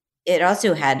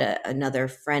had another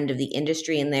friend of the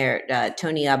industry in there,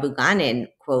 Tony Abuganin,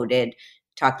 quoted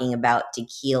talking about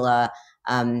tequila.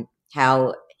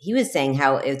 How he was saying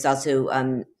how it's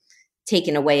also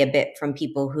taken away a bit from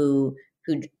people who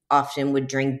often would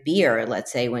drink beer,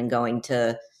 let's say when going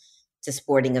to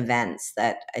sporting events.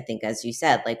 That I think, as you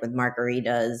said, like with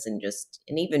margaritas and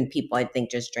even people I think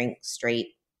just drink straight,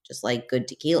 just like good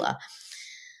tequila.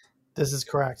 This is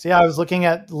correct. Yeah, I was looking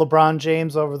at LeBron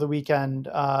James over the weekend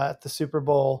at the Super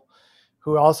Bowl,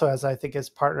 who also has, I think, is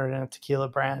partnered in a tequila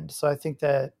brand. So I think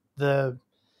that the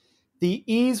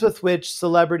ease with which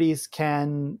celebrities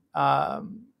can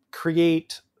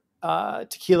create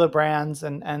tequila brands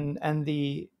and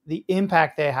the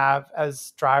impact they have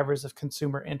as drivers of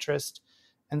consumer interest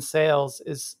and sales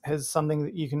is something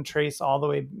that you can trace all the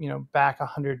way back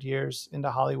 100 years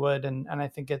into Hollywood, and I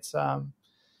think it's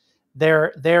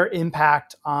their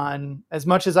impact on, as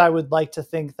much as I would like to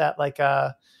think that like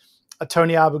a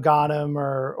Tony Abuganim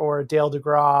or a Dale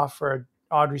DeGroff or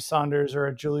Audrey Saunders or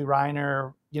a Julie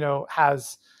Reiner,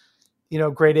 has,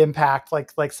 great impact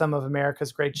like some of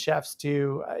America's great chefs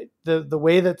do. The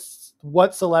way that's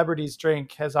what celebrities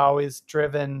drink has always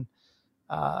driven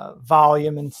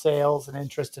volume and sales and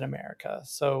interest in America.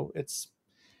 So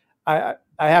I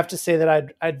have to say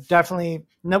that I definitely,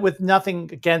 with nothing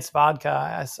against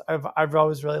vodka, I've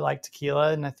always really liked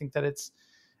tequila, and I think that it's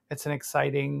an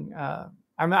exciting.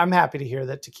 I'm happy to hear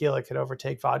that tequila could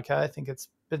overtake vodka. I think it's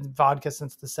been vodka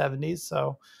since the 70s,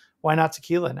 so why not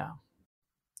tequila now?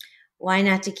 Why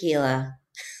not tequila?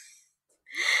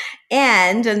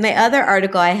 And my other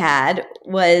article I had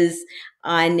was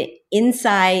on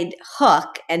Inside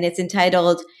Hook, and it's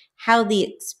entitled "How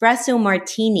the Espresso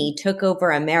Martini Took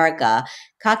Over America.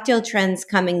 Cocktail Trends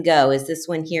Come and Go. Is This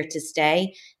One Here to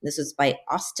Stay?" This was by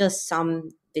Asta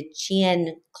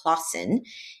Samvichian Clausen. And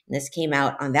this came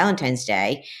out on Valentine's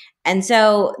Day. And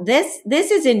so this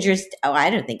is interesting. Oh, I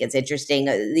don't think it's interesting.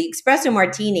 The espresso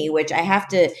martini, which I have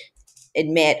to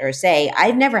admit or say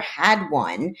I've never had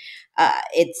one.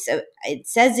 It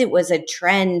says it was a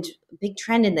big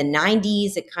trend in the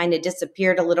 90s. It kind of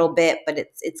disappeared a little bit, but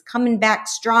it's coming back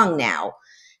strong now.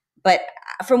 But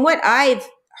from what I've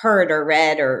heard or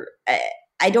read,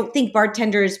 I don't think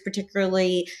bartenders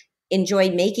particularly enjoy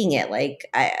making it. Like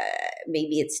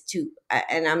maybe it's too,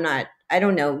 and I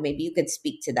don't know. Maybe you could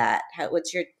speak to that.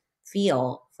 What's your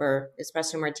feel for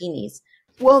espresso martinis?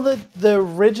 Well, the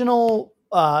original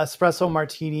espresso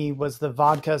martini was the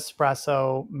vodka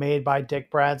espresso made by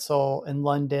Dick Bradsell in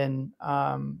London.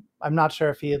 I'm not sure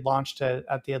if he had launched it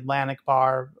at the Atlantic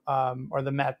Bar or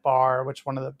the Met Bar, which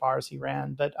one of the bars he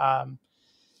ran. But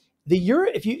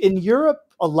in Europe,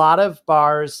 a lot of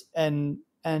bars and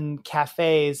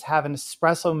cafes have an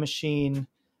espresso machine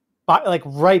like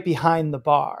right behind the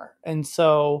bar, and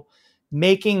so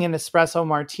making an espresso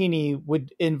martini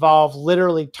would involve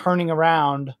literally turning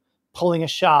around, pulling a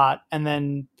shot, and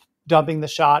then dumping the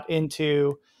shot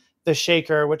into the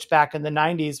shaker, which back in the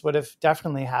 90s would have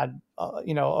definitely had,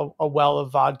 a well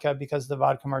of vodka because the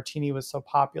vodka martini was so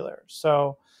popular.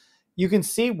 So you can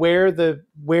see where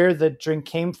the drink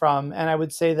came from. And I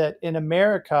would say that in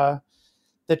America,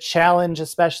 the challenge,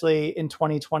 especially in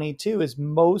 2022, is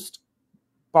most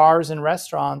bars and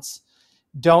restaurants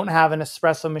don't have an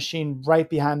espresso machine right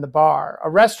behind the bar. A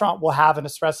restaurant will have an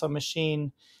espresso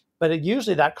machine, but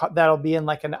usually that'll be in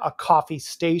like a coffee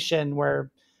station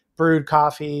where brewed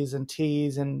coffees and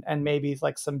teas and maybe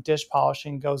like some dish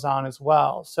polishing goes on as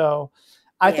well. So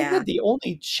I think that the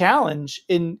only challenge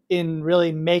in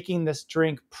really making this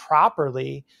drink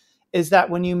properly is that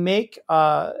when you make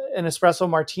an espresso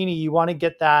martini, you want to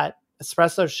get that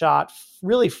espresso shot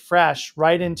really fresh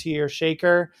right into your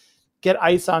shaker, get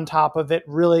ice on top of it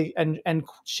really and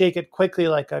shake it quickly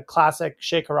like a classic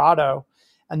shakerado.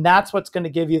 And that's what's going to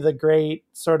give you the great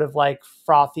sort of like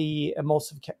frothy,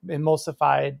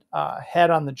 emulsified head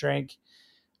on the drink.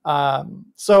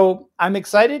 So I'm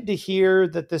excited to hear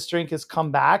that this drink has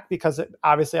come back because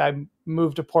obviously I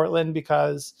moved to Portland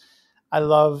because I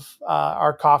love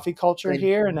our coffee culture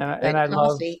here. And I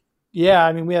love,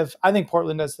 I mean, I think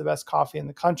Portland has the best coffee in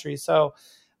the country. So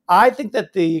I think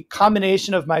that the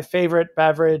combination of my favorite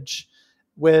beverage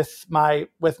with my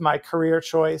career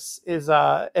choice is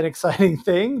an exciting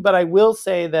thing. But I will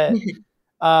say that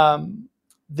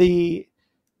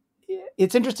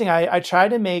it's interesting. I tried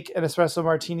to make an espresso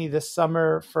martini this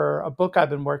summer for a book I've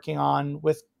been working on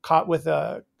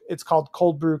it's called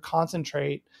Cold Brew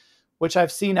Concentrate, which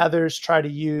I've seen others try to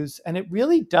use, and it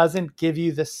really doesn't give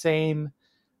you the same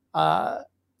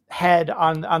head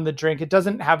on the drink. It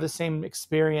doesn't have the same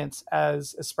experience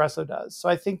as espresso does. So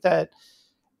I think that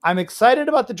I'm excited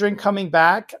about the drink coming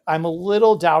back. I'm a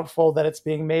little doubtful that it's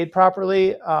being made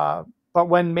properly, but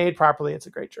when made properly, it's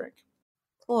a great drink.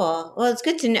 Cool. Well, it's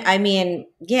good to know. I mean,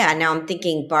 yeah, now I'm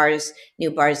thinking new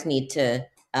bars need to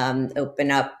open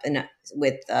up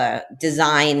with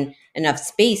design enough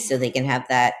space so they can have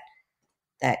that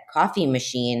coffee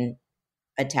machine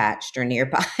attached or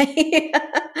nearby.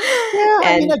 Yeah,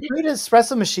 I mean, And a great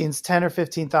espresso machine's $10,000 or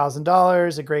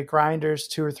 $15,000. A great grinder's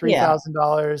 $2,000 or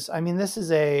 $3,000. I mean, this is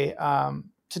to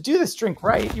do this drink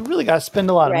right, you really got to spend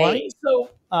a lot of right. money. So,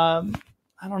 I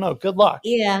don't know. Good luck.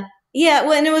 Yeah. Yeah.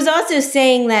 Well, and it was also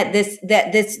saying that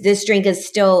this drink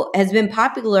has been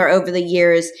popular over the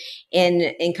years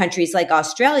in countries like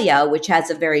Australia, which has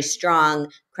a very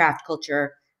strong craft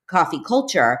culture, coffee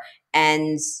culture.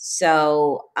 And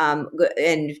so, and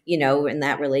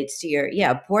that relates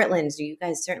to Portland. So you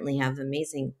guys certainly have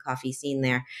amazing coffee scene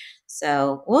there.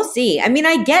 So we'll see. I mean,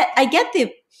 I get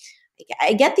the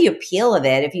appeal of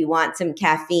it if you want some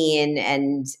caffeine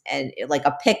and like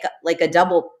a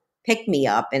double pick me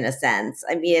up in a sense.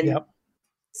 I mean, Yep.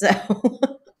 So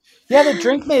yeah, the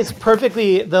drink makes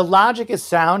perfectly. The logic is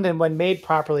sound, and when made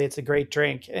properly, it's a great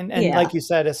drink. And like you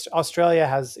said, Australia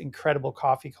has incredible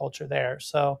coffee culture there.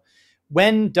 So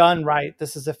when done right,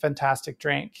 this is a fantastic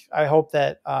drink. I hope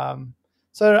that.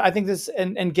 So I think this,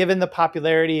 and given the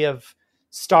popularity of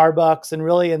Starbucks, and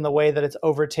really in the way that it's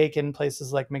overtaken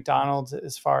places like McDonald's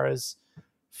as far as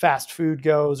fast food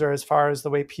goes, or as far as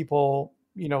the way people,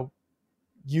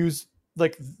 use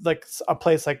like a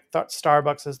place like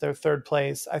Starbucks as their third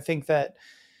place. I think that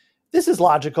this is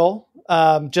logical.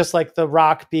 Just like the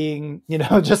Rock being,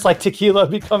 just like tequila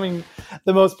becoming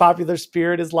the most popular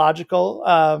spirit is logical.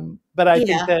 But I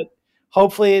think that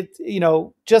hopefully it's,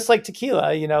 just like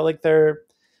tequila, like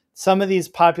some of these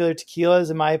popular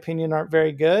tequilas, in my opinion, aren't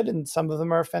very good, and some of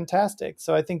them are fantastic.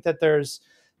 So I think that there's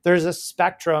a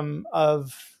spectrum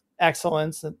of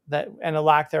excellence that and a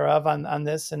lack thereof on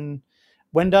this. And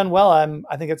when done well,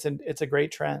 I think it's a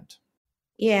great trend.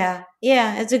 Yeah,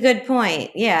 it's a good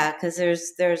point. Yeah, because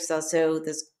there's also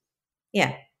this,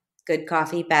 good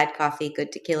coffee, bad coffee,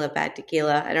 good tequila, bad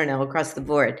tequila. I don't know, across the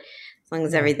board, as long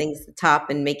as everything's the top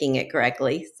and making it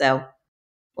correctly. So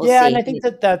we'll see. And I think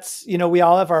that's we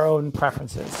all have our own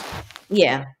preferences.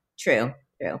 Yeah, true.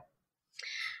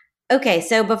 Okay,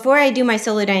 so before I do my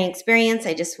solo dining experience,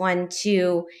 I just want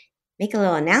to make a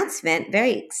little announcement.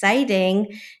 Very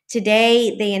exciting.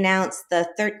 Today, they announced the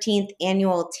 13th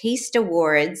Annual Taste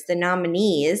Awards, the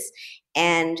nominees,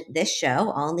 and this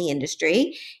show, All in the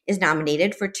Industry, is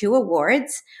nominated for 2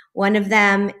 awards. One of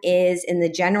them is in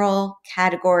the general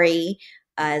category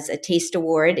as a Taste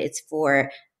Award. It's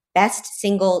for Best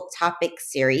Single Topic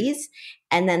Series.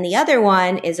 And then the other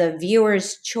one is a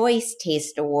Viewer's Choice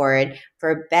Taste Award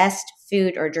for Best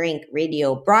Food or Drink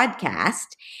Radio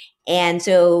Broadcast. And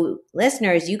so,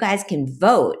 listeners, you guys can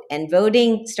vote, and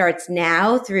voting starts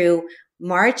now through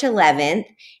March 11th.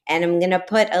 And I'm going to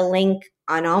put a link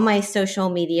on all my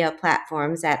social media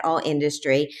platforms at All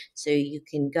Industry, so you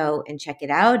can go and check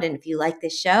it out. And if you like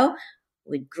this show,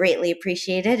 we'd greatly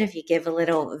appreciate it if you give a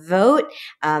little vote.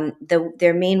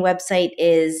 Their main website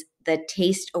is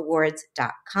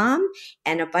thetasteawards.com,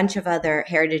 and a bunch of other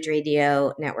Heritage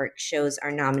Radio Network shows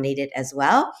are nominated as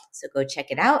well. So go check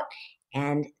it out.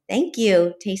 And thank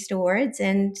you, Taste Awards,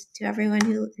 and to everyone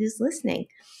who's listening.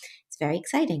 It's very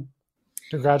exciting.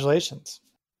 Congratulations.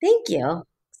 Thank you.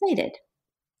 Excited.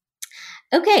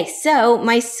 Okay, so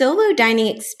my solo dining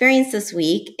experience this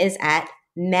week is at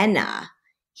Mena.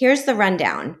 Here's the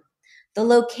rundown. The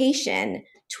location,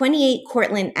 28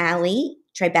 Cortlandt Alley,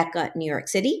 Tribeca, New York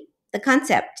City. The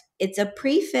concept, it's a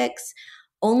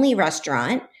prefix-only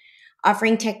restaurant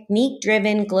offering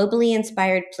technique-driven, globally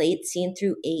inspired plates seen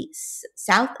through a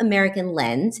South American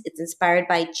lens. It's inspired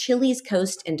by Chile's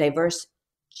coast and diverse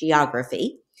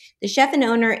geography. The chef and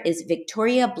owner is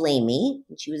Victoria Blamey.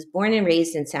 She was born and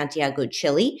raised in Santiago,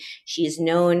 Chile. She is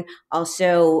known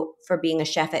also for being a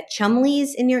chef at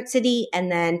Chumley's in New York City,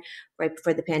 and then right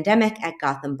before the pandemic at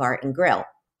Gotham Bar and Grill.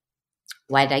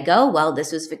 Why did I go? Well,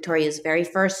 this was Victoria's very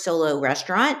first solo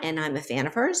restaurant, and I'm a fan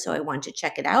of hers, so I wanted to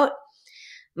check it out.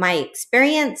 My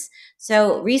experience.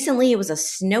 So recently it was a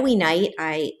snowy night.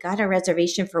 I got a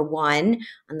reservation for one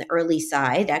on the early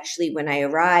side. Actually, when I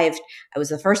arrived, I was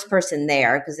the first person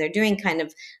there because they're doing kind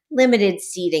of limited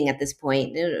seating at this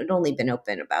point. It had only been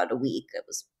open about a week. It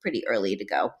was pretty early to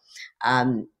go.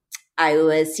 I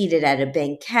was seated at a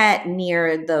banquette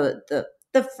near the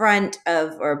the front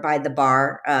of, or by the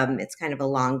bar. It's kind of a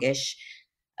longish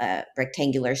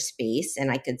rectangular space,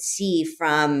 and I could see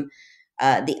from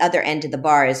the other end of the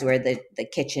bar is where the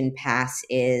kitchen pass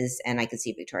is, and I could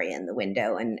see Victoria in the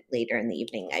window. And later in the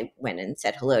evening, I went and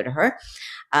said hello to her.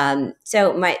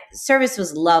 So my service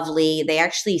was lovely. They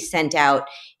actually sent out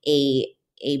a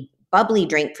bubbly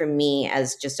drink for me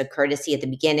as just a courtesy at the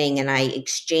beginning, and I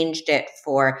exchanged it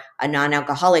for a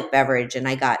non-alcoholic beverage, and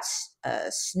I got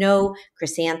Snow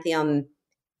Chrysanthemum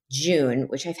June,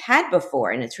 which I've had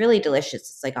before, and it's really delicious.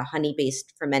 It's like a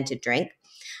honey-based fermented drink.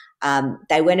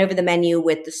 I went over the menu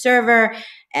with the server,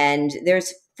 and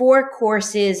there's 4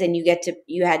 courses, and you get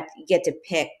to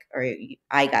pick, or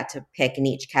I got to pick in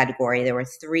each category. There were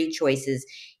 3 choices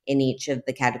in each of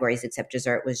the categories, except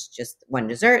dessert was just 1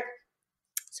 dessert.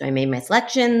 So I made my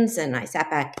selections, and I sat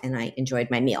back and I enjoyed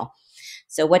my meal.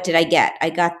 So what did I get? I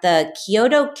got the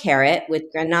Kyoto carrot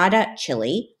with Granada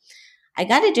chili. I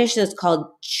got a dish that's called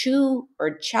chow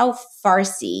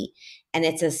farsi, and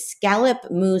it's a scallop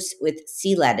mousse with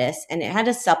sea lettuce, and it had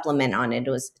a supplement on it. It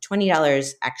was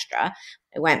 $20 extra.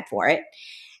 I went for it.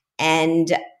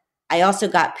 And I also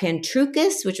got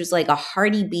pantroukas, which was like a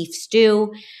hearty beef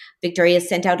stew. Victoria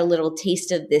sent out a little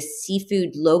taste of this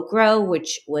seafood locro,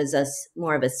 which was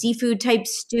more of a seafood type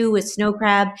stew with snow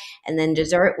crab. And then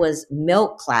dessert was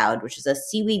milk cloud, which is a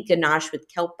seaweed ganache with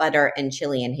kelp butter and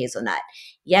chili and hazelnut.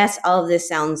 Yes, all of this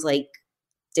sounds like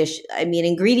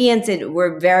ingredients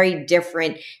were very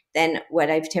different than what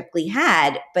I've typically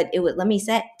had, but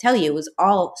tell you, it was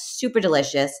all super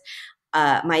delicious.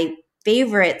 My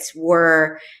favorites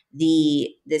were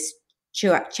this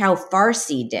chow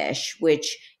farsi dish,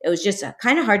 which it was just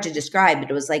kind of hard to describe, but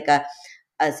it was like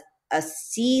a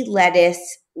sea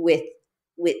lettuce with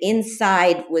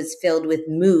inside was filled with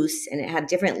mousse, and it had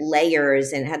different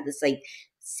layers, and it had this like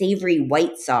savory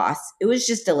white sauce. It was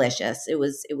just delicious. It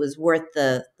was worth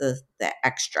the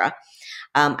extra.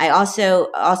 I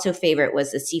also favorite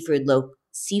was the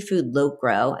seafood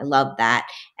locro. I love that,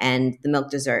 and the milk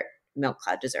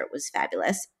cloud dessert was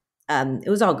fabulous. It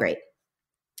was all great.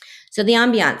 So the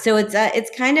ambiance. So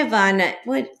it's kind of on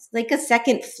like a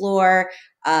second floor,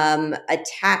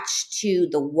 attached to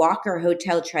the Walker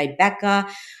Hotel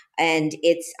Tribeca, and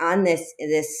it's on this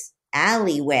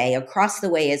alleyway. Across the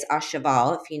way is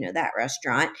Acheval, if you know that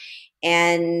restaurant,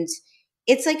 and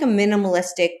it's like a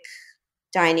minimalistic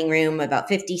dining room, about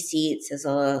 50 seats.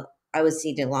 I was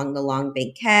seated along the long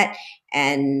banquette,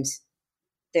 and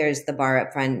there's the bar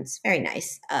up front. It's very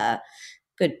nice.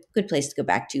 Good place to go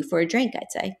back to for a drink,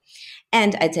 I'd say.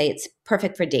 And I'd say it's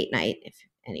perfect for date night if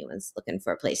anyone's looking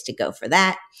for a place to go for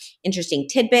that. Interesting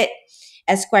tidbit: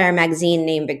 Esquire magazine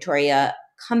named Victoria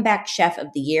Comeback Chef of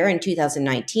the Year in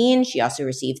 2019. She also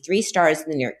received 3 stars in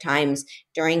the New York Times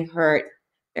during her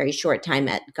very short time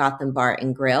at Gotham Bar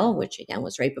and Grill, which again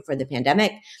was right before the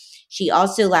pandemic. She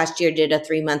also last year did a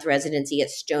 3-month residency at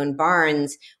Stone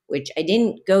Barns, which I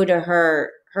didn't go to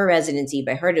her residency,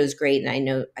 but I heard it was great.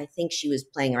 And I think she was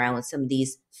playing around with some of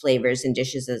these flavors and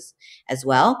dishes as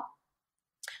well.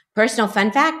 Personal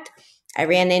fun fact: I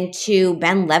ran into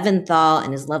Ben Leventhal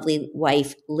and his lovely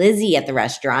wife, Lizzie, at the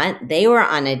restaurant. They were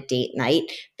on a date night.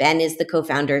 Ben is the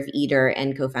co-founder of Eater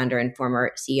and co-founder and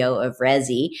former CEO of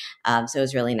Resy. So it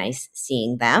was really nice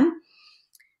seeing them.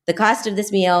 The cost of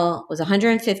this meal was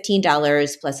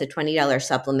 $115 plus a $20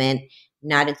 supplement,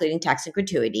 not including tax and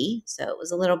gratuity. So it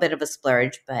was a little bit of a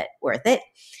splurge, but worth it.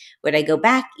 Would I go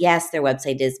back? Yes, their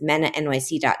website is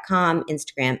menanyc.com,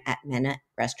 Instagram at Mena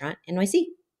Restaurant NYC.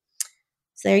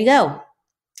 So there you go.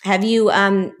 Have you,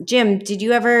 Jim, did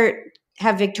you ever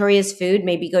have Victoria's food?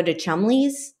 Maybe go to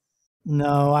Chumley's?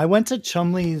 No, I went to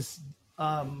Chumley's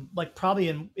like probably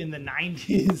in the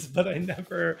 90s, but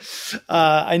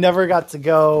I never got to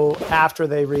go after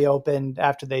they reopened,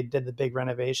 after they did the big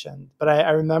renovation. But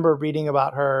I remember reading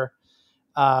about her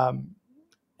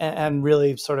and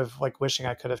really sort of like wishing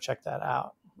I could have checked that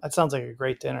out. That sounds like a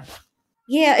great dinner.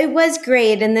 Yeah, it was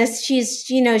great. And she's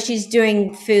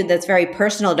doing food that's very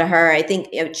personal to her. I think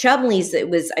Chumley's,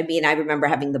 I remember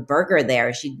having the burger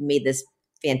there. She made this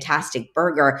fantastic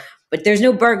burger, but there's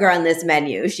no burger on this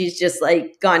menu. She's just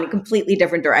like gone a completely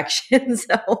different direction.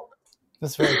 So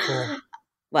that's very cool.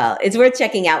 Well, it's worth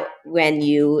checking out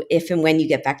if and when you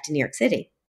get back to New York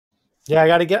City. Yeah,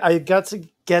 I got to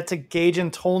get to Gage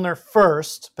and Tollner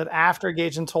first, but after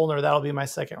Gage and Tollner, that'll be my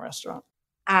second restaurant.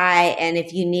 And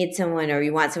if you need someone or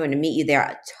you want someone to meet you there,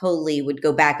 I totally would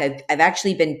go back. I've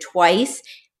actually been twice,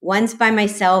 once by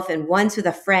myself and once with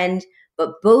a friend,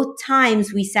 but both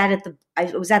times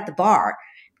I was at the bar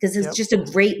because it's just a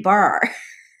great bar.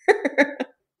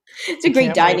 It's a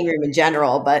great dining room in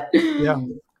general, but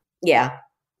yeah.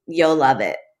 You'll love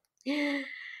it.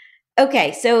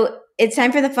 Okay, so it's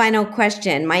time for the final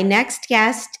question. My next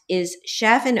guest is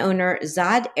chef and owner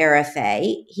Zod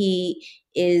Arafay.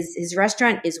 His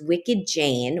restaurant is Wicked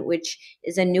Jane, which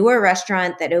is a newer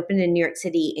restaurant that opened in New York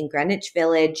City in Greenwich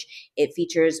Village. It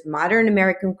features modern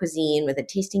American cuisine with a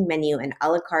tasting menu and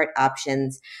a la carte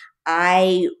options.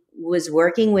 I was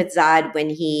working with Zod when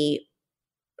he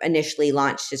initially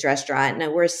launched his restaurant,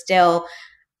 and we're still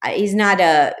he's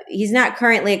not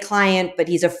currently a client, but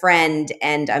he's a friend,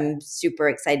 and I'm super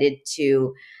excited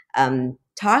to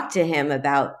talk to him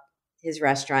about his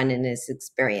restaurant and his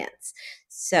experience.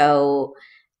 So,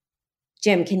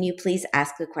 Jim, can you please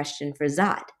ask a question for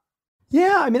Zod?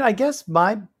 Yeah, I mean, I guess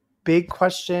my big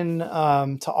question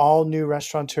to all new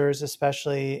restaurateurs,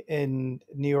 especially in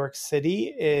New York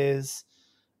City, is,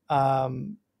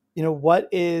 what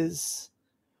is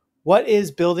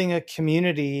building a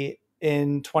community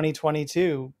in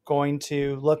 2022 going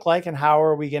to look like, and how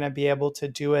are we going to be able to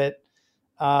do it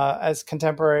as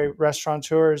contemporary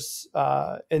restaurateurs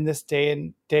in this day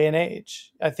and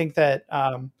age? I think that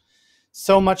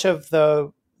so much of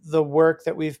the work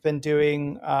that we've been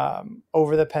doing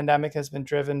over the pandemic has been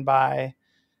driven online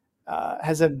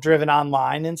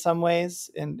in some ways,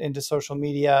 into social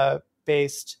media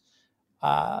based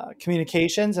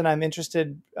communications. And I'm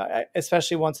interested,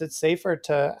 especially once it's safer,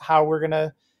 to how we're going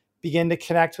to begin to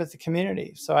connect with the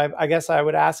community. So I guess I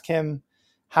would ask him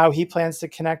how he plans to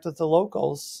connect with the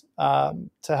locals to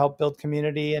help build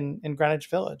community in Greenwich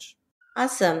Village.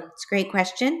 Awesome. It's a great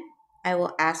question. I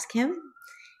will ask him.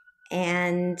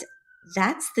 And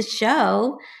that's the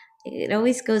show. It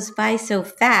always goes by so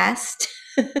fast.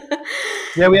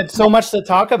 Yeah, we had so much to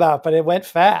talk about, but it went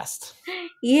fast.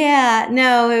 Yeah,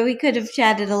 no, we could have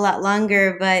chatted a lot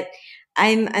longer, but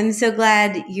I'm so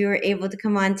glad you were able to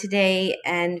come on today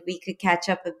and we could catch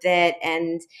up a bit.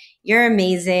 And you're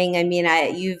amazing. I mean,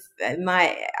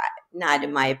 not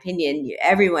in my opinion,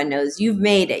 everyone knows you've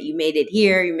made it. You made it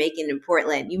here. You're making it in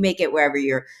Portland. You make it wherever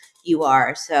you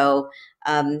are. So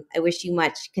I wish you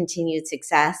much continued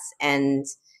success, and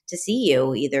to see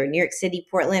you either New York City,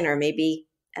 Portland, or maybe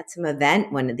at some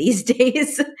event one of these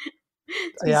days.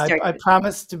 Yeah, I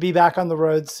promise to be back on the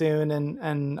road soon,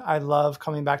 and I love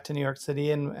coming back to New York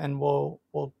City, and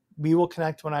we will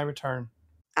connect when I return.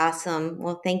 Awesome.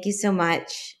 Well, thank you so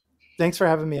much. Thanks for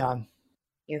having me on.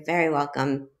 You're very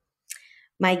welcome.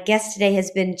 My guest today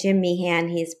has been Jim Meehan.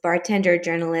 He's bartender,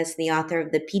 journalist, and the author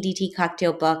of the PDT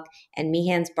Cocktail Book and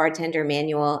Meehan's Bartender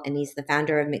Manual, and he's the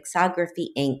founder of Mixography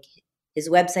Inc. His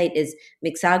website is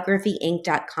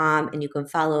mixographyinc.com, and you can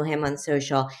follow him on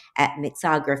social at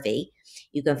Mixography.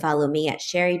 You can follow me at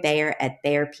Sherry Bayer at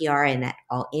Bayer PR and at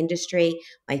All Industry.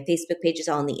 My Facebook page is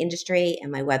All in the Industry,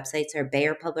 and my websites are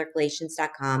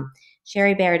BayerPublicRelations.com,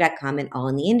 SherryBayer.com, and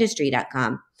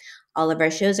AllInTheIndustry.com. All of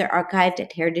our shows are archived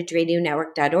at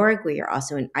heritageradionetwork.org, where you're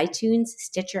also in iTunes,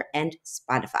 Stitcher, and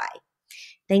Spotify.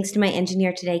 Thanks to my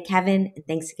engineer today, Kevin, and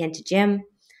thanks again to Jim.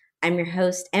 I'm your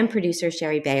host and producer,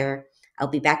 Sherry Bayer. I'll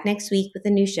be back next week with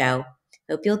a new show.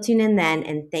 Hope you'll tune in then,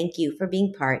 and thank you for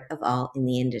being part of All in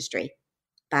the Industry.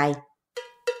 Bye.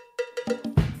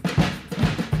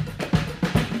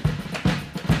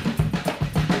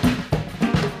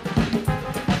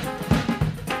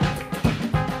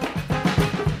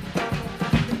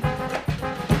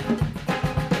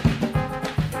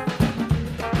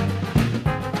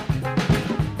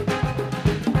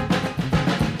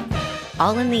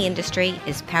 All in the Industry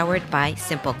is powered by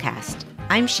Simplecast.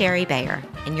 I'm Sherry Bayer,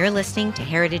 and you're listening to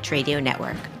Heritage Radio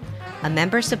Network, a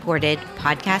member-supported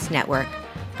podcast network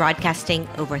broadcasting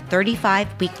over 35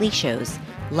 weekly shows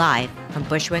live from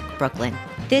Bushwick, Brooklyn.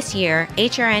 This year,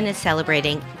 HRN is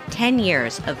celebrating 10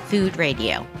 years of food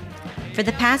radio. For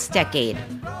the past decade,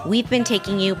 we've been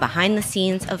taking you behind the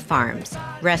scenes of farms,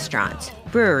 restaurants,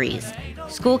 breweries,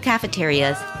 school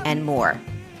cafeterias, and more.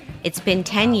 It's been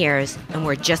 10 years, and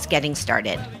we're just getting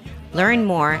started. Learn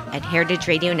more at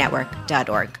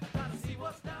heritageradionetwork.org.